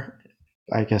elsewhere,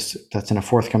 I guess that's in a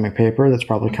forthcoming paper that's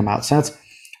probably come out since,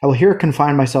 I will here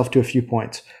confine myself to a few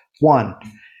points. 1.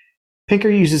 Pinker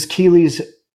uses Keeley's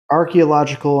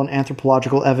archaeological and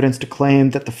anthropological evidence to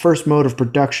claim that the first mode of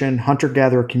production,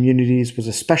 hunter-gatherer communities, was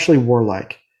especially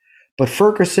warlike. But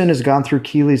Ferguson has gone through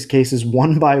Keeley's cases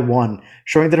one by one,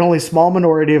 showing that only a small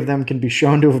minority of them can be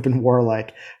shown to have been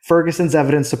warlike. Ferguson's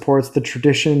evidence supports the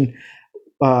tradition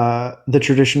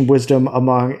wisdom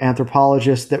among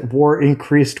anthropologists that war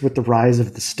increased with the rise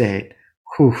of the state.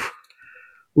 Oof.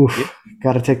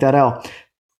 Got to take that L.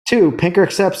 2, Pinker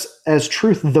accepts as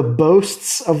truth the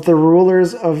boasts of the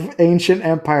rulers of ancient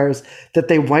empires that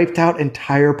they wiped out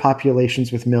entire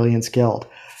populations with millions killed.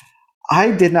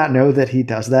 I did not know that he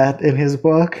does that in his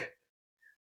book.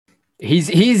 He's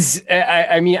either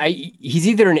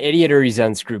an idiot or he's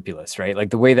unscrupulous, right? Like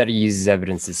the way that he uses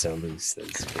evidence is so loose.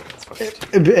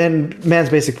 And man's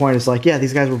basic point is like, yeah,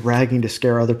 these guys were bragging to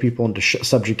scare other people into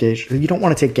subjugation. You don't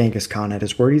want to take Genghis Khan at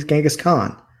his word. He's Genghis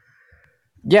Khan.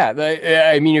 Yeah,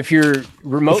 I mean, if you're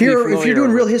remotely if you're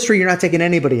doing real history, you're not taking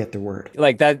anybody at their word.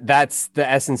 Like that's the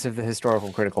essence of the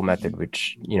historical critical method,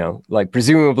 which, like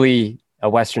presumably a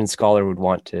Western scholar would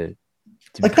want to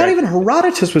like not even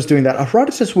Herodotus was doing that.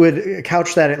 Herodotus would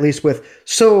couch that at least with,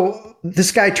 so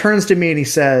this guy turns to me and he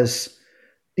says,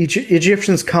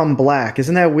 Egyptians come black.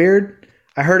 Isn't that weird?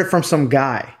 I heard it from some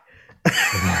guy.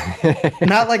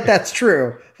 Not like that's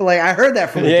true, but like I heard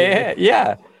that from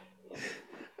yeah.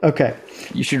 Okay.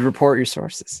 You should report your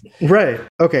sources. Right.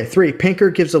 Okay. 3, Pinker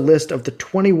gives a list of the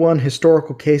 21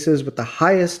 historical cases with the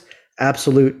highest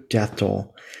absolute death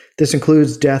toll. This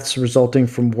includes deaths resulting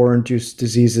from war-induced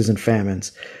diseases and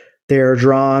famines. They are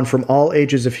drawn from all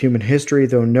ages of human history,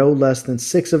 though no less than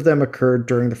 6 of them occurred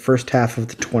during the first half of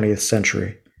the 20th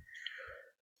century.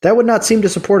 That would not seem to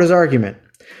support his argument.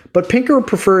 But Pinker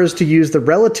prefers to use the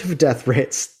relative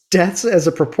deaths as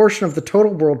a proportion of the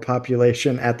total world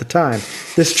population at the time.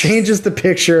 This changes the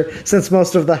picture since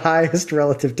most of the highest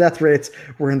relative death rates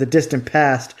were in the distant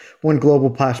past when global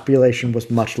population was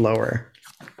much lower.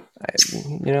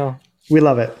 We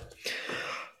love it.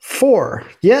 4.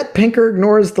 Yet Pinker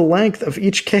ignores the length of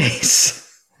each case.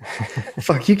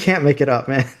 Fuck, you can't make it up,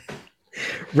 man.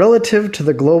 Relative to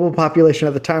the global population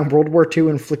at the time, World War II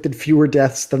inflicted fewer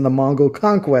deaths than the Mongol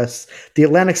conquests, the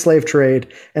Atlantic slave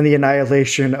trade, and the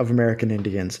annihilation of American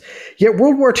Indians. Yet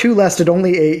World War II lasted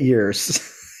only 8 years,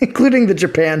 including the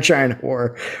Japan-China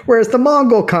War, whereas the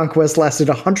Mongol conquest lasted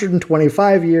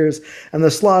 125 years, and the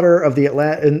slaughter of the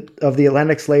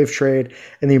Atlantic slave trade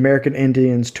and the American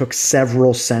Indians took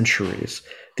several centuries.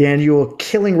 The annual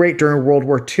killing rate during World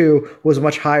War II was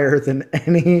much higher than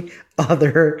any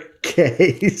other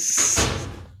case.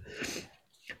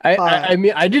 I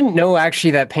mean, I didn't know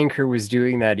actually that Pinker was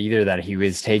doing that either, that he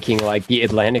was taking like the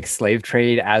Atlantic slave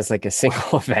trade as like a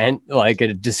single event, like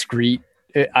a discrete.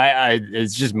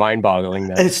 It's just mind-boggling.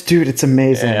 It's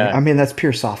amazing. Yeah. I mean, that's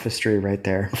pure sophistry right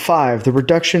there. 5. The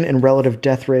reduction in relative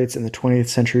death rates in the 20th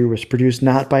century was produced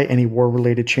not by any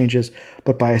war-related changes,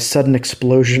 but by a sudden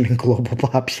explosion in global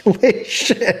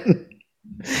population.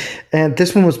 And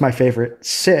this one was my favorite.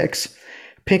 6.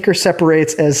 Pinker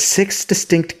separates as 6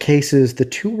 distinct cases the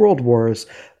 2 world wars,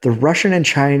 the Russian and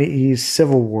Chinese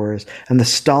civil wars, and the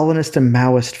Stalinist and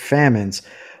Maoist famines.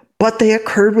 But they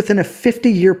occurred within a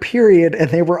 50-year period, and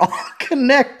they were all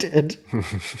connected.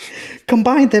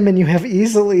 Combine them, and you have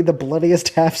easily the bloodiest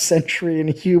half-century in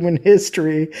human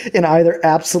history in either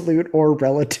absolute or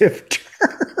relative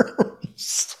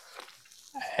terms.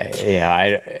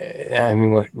 I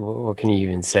mean, what can you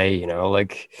even say?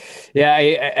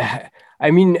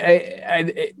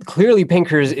 Clearly,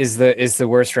 Pinker's is the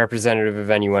worst representative of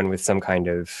anyone with some kind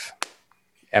of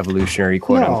evolutionary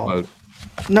quote unquote.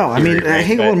 No, I mean,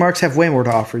 Hegel and Marx have way more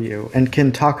to offer you and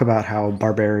can talk about how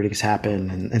barbarities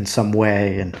happen in some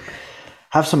way and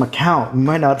have some account. You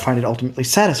might not find it ultimately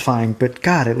satisfying, but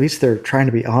God, at least they're trying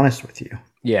to be honest with you.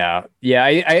 Yeah.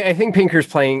 I think Pinker's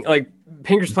playing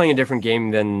a different game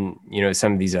than,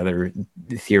 some of these other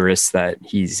theorists that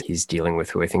he's dealing with,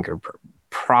 who I think are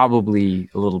probably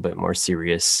a little bit more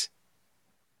serious.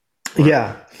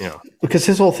 Yeah. Because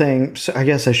his whole thing, so I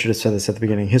guess I should have said this at the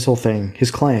beginning, his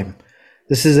claim,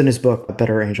 this is in his book,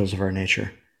 Better Angels of Our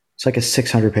Nature. It's like a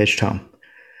 600-page tome.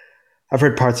 I've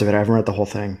read parts of it. I haven't read the whole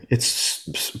thing. It's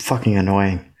fucking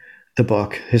annoying, the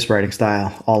book, his writing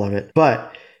style, all of it.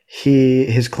 But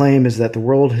his claim is that the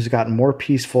world has gotten more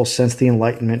peaceful since the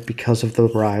Enlightenment because of the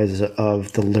rise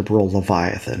of the liberal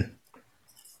Leviathan.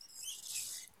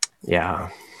 Yeah.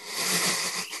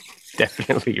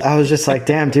 Definitely. I was just like,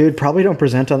 damn, dude, probably don't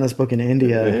present on this book in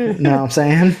India. Know what I'm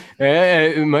saying?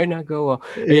 It might not go well.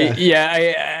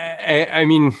 Yeah. I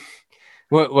mean,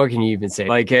 what can you even say?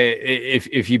 Like,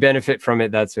 if you benefit from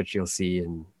it, that's what you'll see.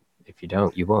 And if you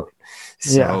don't, you won't.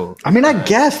 So, yeah. I mean, I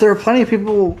guess there are plenty of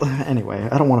people. Anyway,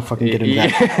 I don't want to fucking get into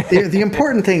that. The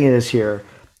important thing is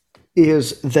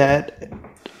that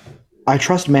I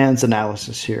trust man's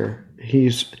analysis here.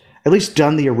 He's at least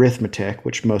done the arithmetic,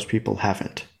 which most people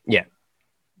haven't. Yeah.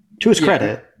 To his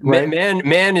credit, right?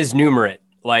 Man is numerate.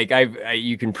 Like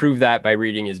you can prove that by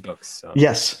reading his books. So.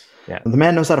 Yes. Yeah. The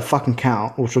man knows how to fucking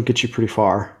count, which will get you pretty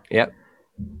far. Yep.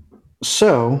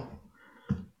 So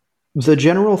the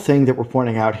general thing that we're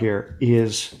pointing out here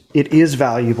is it is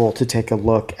valuable to take a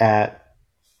look at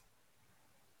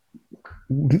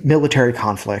military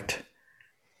conflict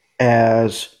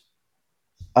as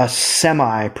a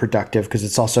semi-productive, because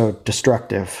it's also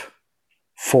destructive,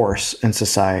 force in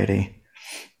society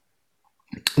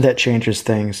that changes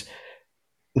things,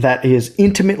 that is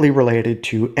intimately related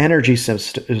to energy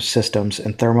systems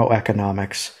and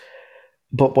thermoeconomics.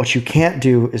 But what you can't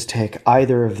do is take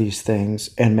either of these things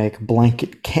and make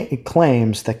blanket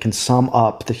claims that can sum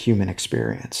up the human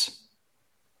experience.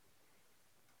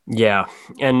 Yeah.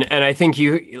 And I think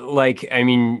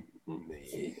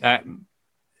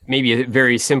maybe a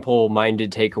very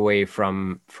simple-minded takeaway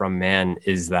from man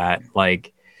is that,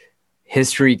 like,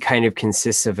 history kind of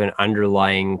consists of an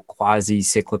underlying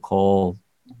quasi-cyclical,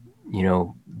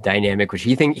 dynamic, which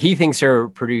he thinks are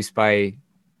produced by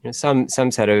some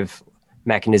set of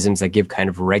mechanisms that give kind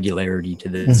of regularity to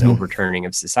this overturning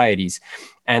of societies,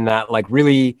 and that, like,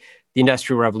 really the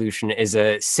Industrial Revolution is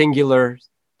a singular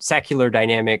secular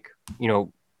dynamic,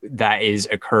 that is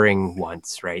occurring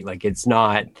once, right? Like it's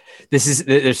not,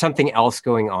 there's something else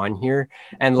going on here.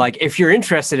 And like, if you're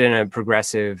interested in a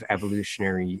progressive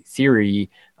evolutionary theory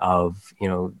of,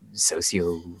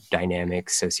 sociodynamics,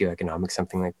 socioeconomics,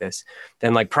 something like this,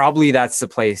 then like probably that's the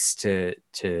place to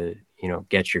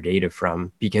get your data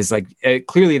from, because like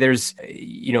clearly there's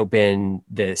been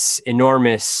this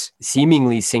enormous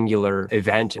seemingly singular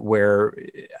event where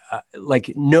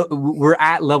we're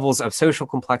at levels of social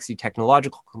complexity,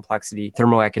 technological complexity,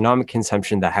 thermoeconomic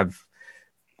consumption that have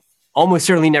almost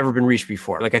certainly never been reached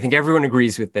before. Like I think everyone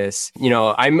agrees with this.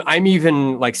 I'm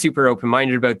even like super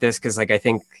open-minded about this, because like I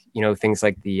think things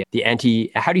like the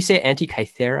how do you say it?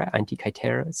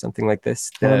 Antikythera, something like this.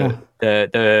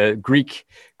 The Greek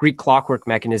clockwork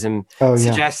mechanism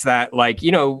suggests that like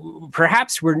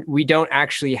perhaps we don't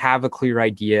actually have a clear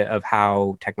idea of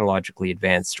how technologically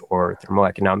advanced or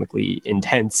thermoeconomically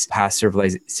intense past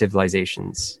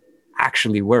civilizations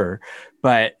actually were.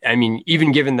 But I mean,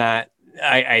 even given that,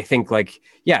 I think like,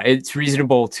 yeah, it's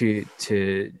reasonable to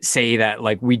say that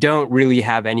like we don't really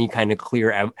have any kind of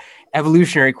clear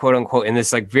evolutionary, quote unquote, in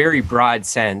this like very broad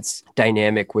sense,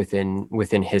 dynamic within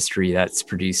history that's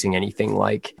producing anything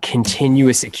like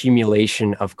continuous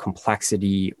accumulation of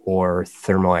complexity or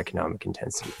thermoeconomic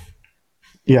intensity.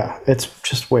 Yeah, it's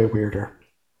just way weirder.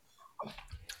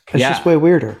 Just way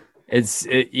weirder.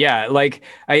 Like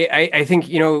I think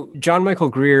John Michael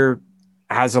Greer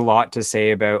has a lot to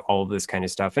say about all of this kind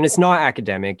of stuff, and it's not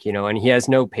academic, and he has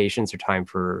no patience or time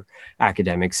for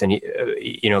academics, and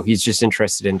he's just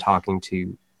interested in talking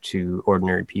to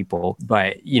ordinary people.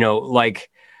 But like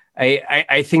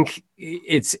I think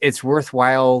it's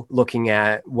worthwhile looking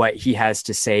at what he has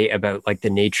to say about like the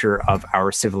nature of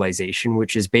our civilization,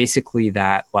 which is basically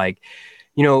that like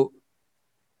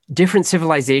different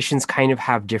civilizations kind of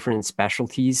have different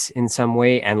specialties in some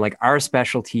way, and like our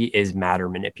specialty is matter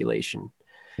manipulation.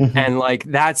 Mm-hmm. And like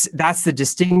that's the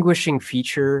distinguishing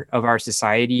feature of our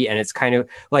society. And it's kind of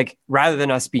like, rather than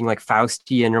us being like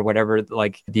Faustian or whatever,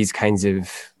 like these kinds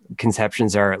of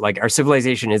conceptions are, like our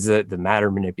civilization is the matter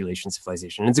manipulation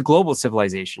civilization. It's a global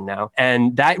civilization now.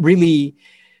 And that really,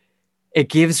 it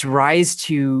gives rise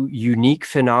to unique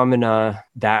phenomena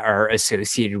that are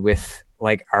associated with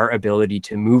like our ability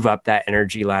to move up that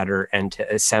energy ladder and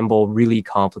to assemble really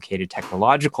complicated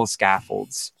technological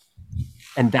scaffolds.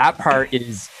 And that part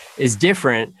is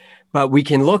different, but we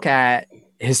can look at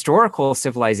historical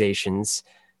civilizations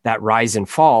that rise and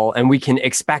fall, and we can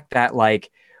expect that like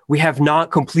we have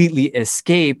not completely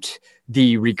escaped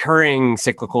the recurring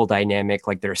cyclical dynamic.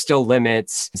 Like there are still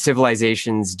limits.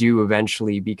 Civilizations do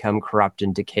eventually become corrupt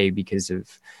and decay because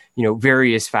of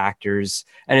various factors.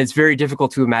 And it's very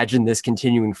difficult to imagine this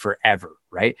continuing forever,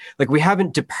 right? Like we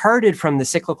haven't departed from the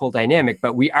cyclical dynamic,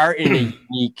 but we are in a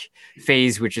unique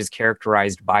phase, which is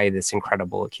characterized by this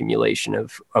incredible accumulation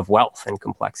of wealth and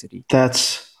complexity.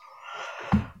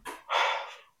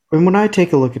 When I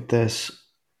take a look at this,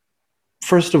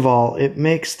 first of all, it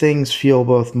makes things feel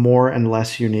both more and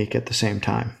less unique at the same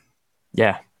time.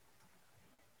 Yeah.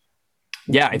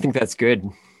 Yeah, I think that's good.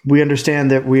 We understand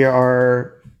that we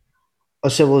are a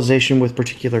civilization with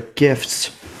particular gifts,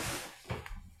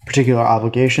 particular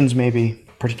obligations, maybe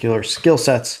particular skill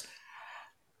sets.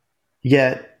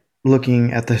 Yet,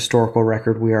 looking at the historical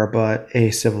record, we are but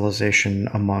a civilization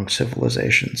among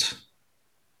civilizations.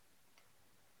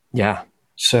 Yeah.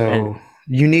 So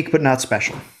unique, but not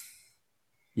special.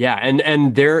 Yeah,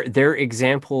 and their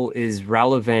example is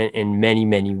relevant in many,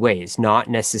 many ways, not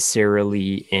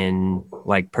necessarily in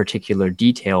like particular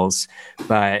details,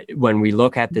 but when we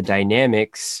look at the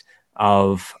dynamics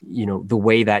of the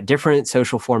way that different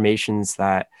social formations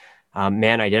that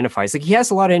man identifies, like he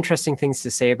has a lot of interesting things to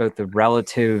say about the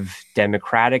relative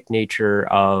democratic nature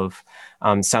of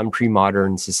some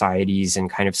pre-modern societies and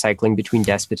kind of cycling between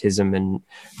despotism and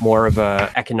more of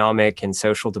a economic and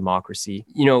social democracy.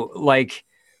 Like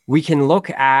we can look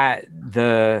at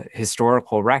the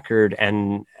historical record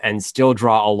and still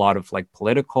draw a lot of like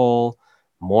political,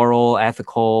 moral,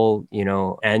 ethical,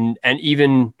 and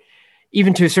even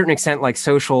to a certain extent, like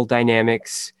social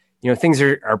dynamics. Things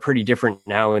are pretty different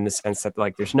now in the sense that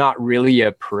like there's not really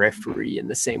a periphery in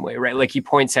the same way, right? Like he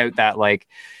points out that like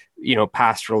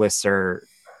pastoralists are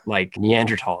like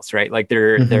Neanderthals, right? Like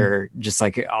they're just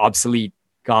like obsolete,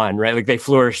 gone, right? Like they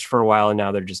flourished for a while and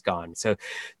now they're just gone. So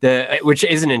which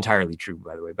isn't entirely true,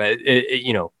 by the way, but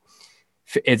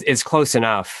it's close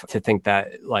enough to think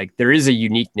that like there is a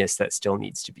uniqueness that still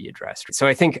needs to be addressed. So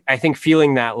I think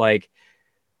feeling that like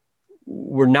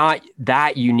we're not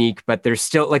that unique, but there's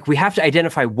still like we have to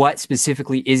identify what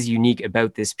specifically is unique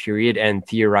about this period and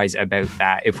theorize about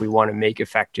that if we want to make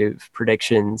effective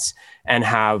predictions and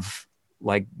have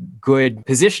like good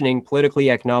positioning politically,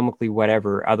 economically,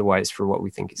 whatever, otherwise for what we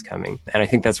think is coming. And I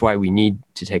think that's why we need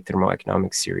to take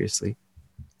thermoeconomics seriously.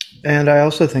 And I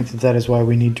also think that that is why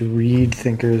we need to read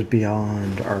thinkers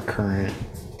beyond our current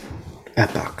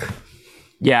epoch.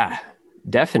 Yeah,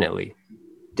 definitely.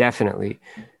 Definitely.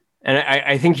 And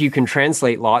I think you can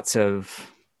translate lots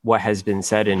of what has been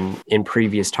said in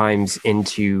previous times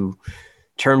into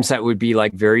terms that would be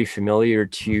like very familiar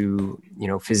to,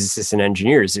 physicists and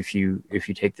engineers if you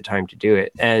take the time to do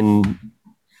it. And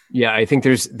yeah, I think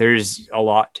there's a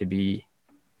lot to be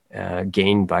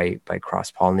gained by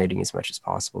cross-pollinating as much as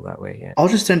possible that way. Yeah. I'll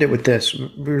just end it with this.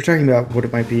 We were talking about what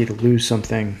it might be to lose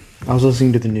something. I was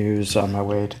listening to the news on my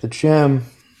way to the gym,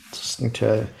 listening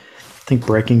to, I think,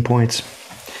 Breaking Points.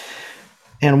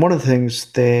 And one of the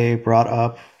things they brought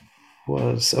up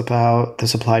was about the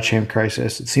supply chain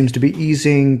crisis. It seems to be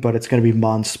easing, but it's going to be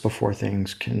months before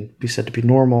things can be said to be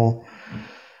normal,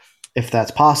 if that's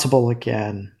possible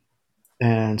again.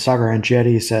 And Sagar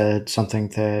Enjeti said something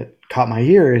that caught my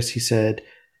ears. He said,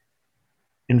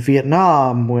 in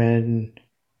Vietnam, when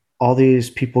all these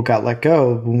people got let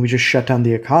go, when we just shut down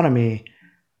the economy,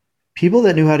 people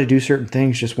that knew how to do certain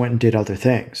things just went and did other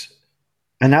things.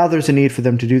 And now there's a need for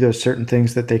them to do those certain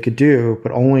things that they could do,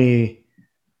 but only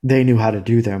they knew how to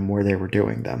do them where they were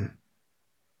doing them.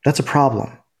 That's a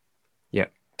problem. Yeah.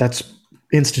 That's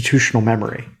institutional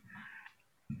memory.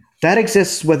 That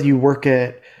exists whether you work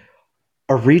at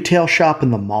a retail shop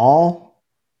in the mall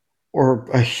or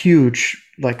a huge,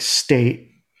 like,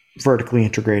 state vertically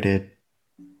integrated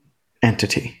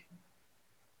entity.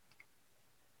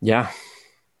 Yeah.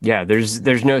 Yeah,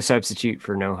 there's no substitute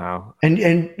for know-how.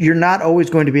 And you're not always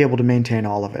going to be able to maintain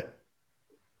all of it.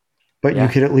 But you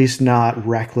could at least not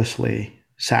recklessly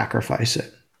sacrifice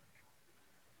it.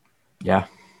 Yeah.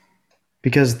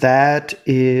 Because that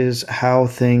is how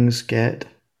things get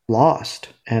lost.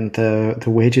 And the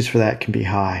wages for that can be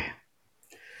high.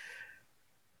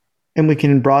 And we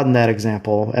can broaden that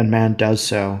example, and man does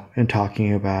so, in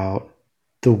talking about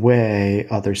the way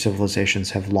other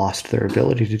civilizations have lost their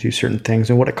ability to do certain things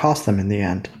and what it cost them in the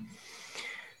end.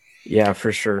 Yeah,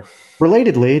 for sure.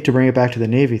 Relatedly, to bring it back to the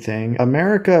Navy thing,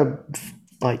 America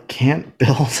can't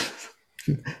build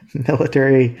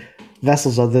military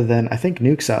vessels other than, I think,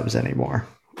 nuke subs anymore.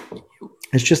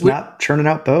 It's just not churning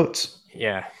out boats.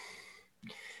 Yeah.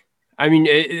 I mean,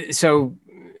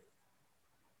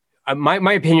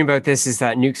 my opinion about this is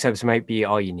that nuke subs might be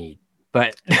all you need,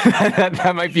 but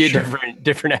that might be a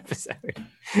different episode.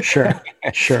 Sure.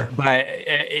 But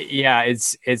yeah,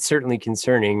 it's certainly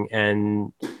concerning.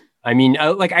 And I mean,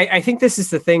 I think this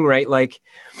is the thing, right? Like,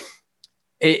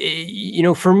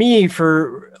 for me,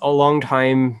 for a long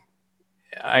time,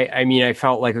 I mean, I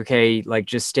felt like, okay, like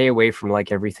just stay away from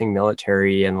like everything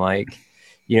military and like,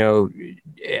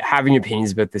 having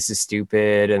opinions about this is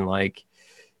stupid. And like,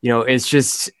 it's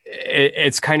just,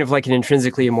 it's kind of like an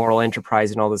intrinsically immoral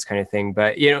enterprise and all this kind of thing.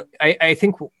 But, I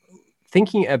think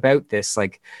thinking about this,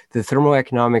 like the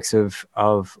thermoeconomics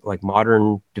of like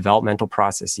modern developmental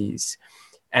processes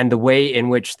and the way in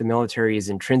which the military is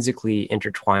intrinsically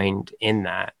intertwined in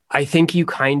that, I think you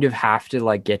kind of have to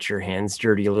like get your hands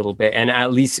dirty a little bit. And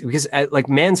at least because like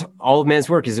all of man's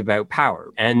work is about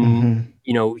power. And,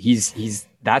 he's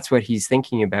that's what he's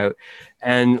thinking about.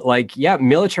 And like, yeah,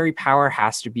 military power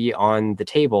has to be on the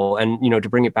table. And, to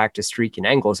bring it back to Streeck and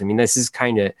Engels, I mean, this is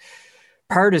kind of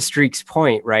part of Streeck's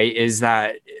point, right? Is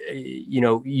that,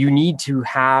 you need to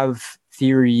have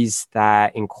theories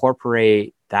that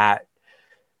incorporate that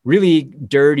really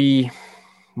dirty,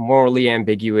 morally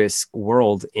ambiguous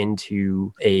world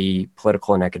into a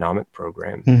political and economic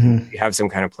program. You have some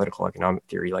kind of political economic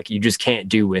theory. Like you just can't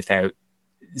do without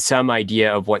some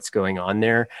idea of what's going on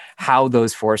there, how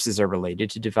those forces are related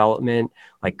to development.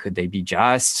 Like, could they be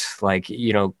just? Like,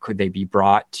 could they be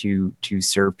brought to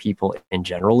serve people in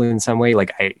general in some way?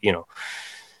 Like, you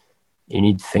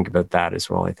need to think about that as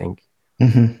well, I think.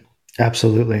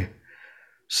 Absolutely.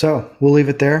 So we'll leave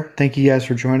it there. Thank you guys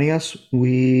for joining us.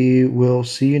 We will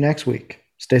see you next week.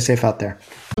 Stay safe out there.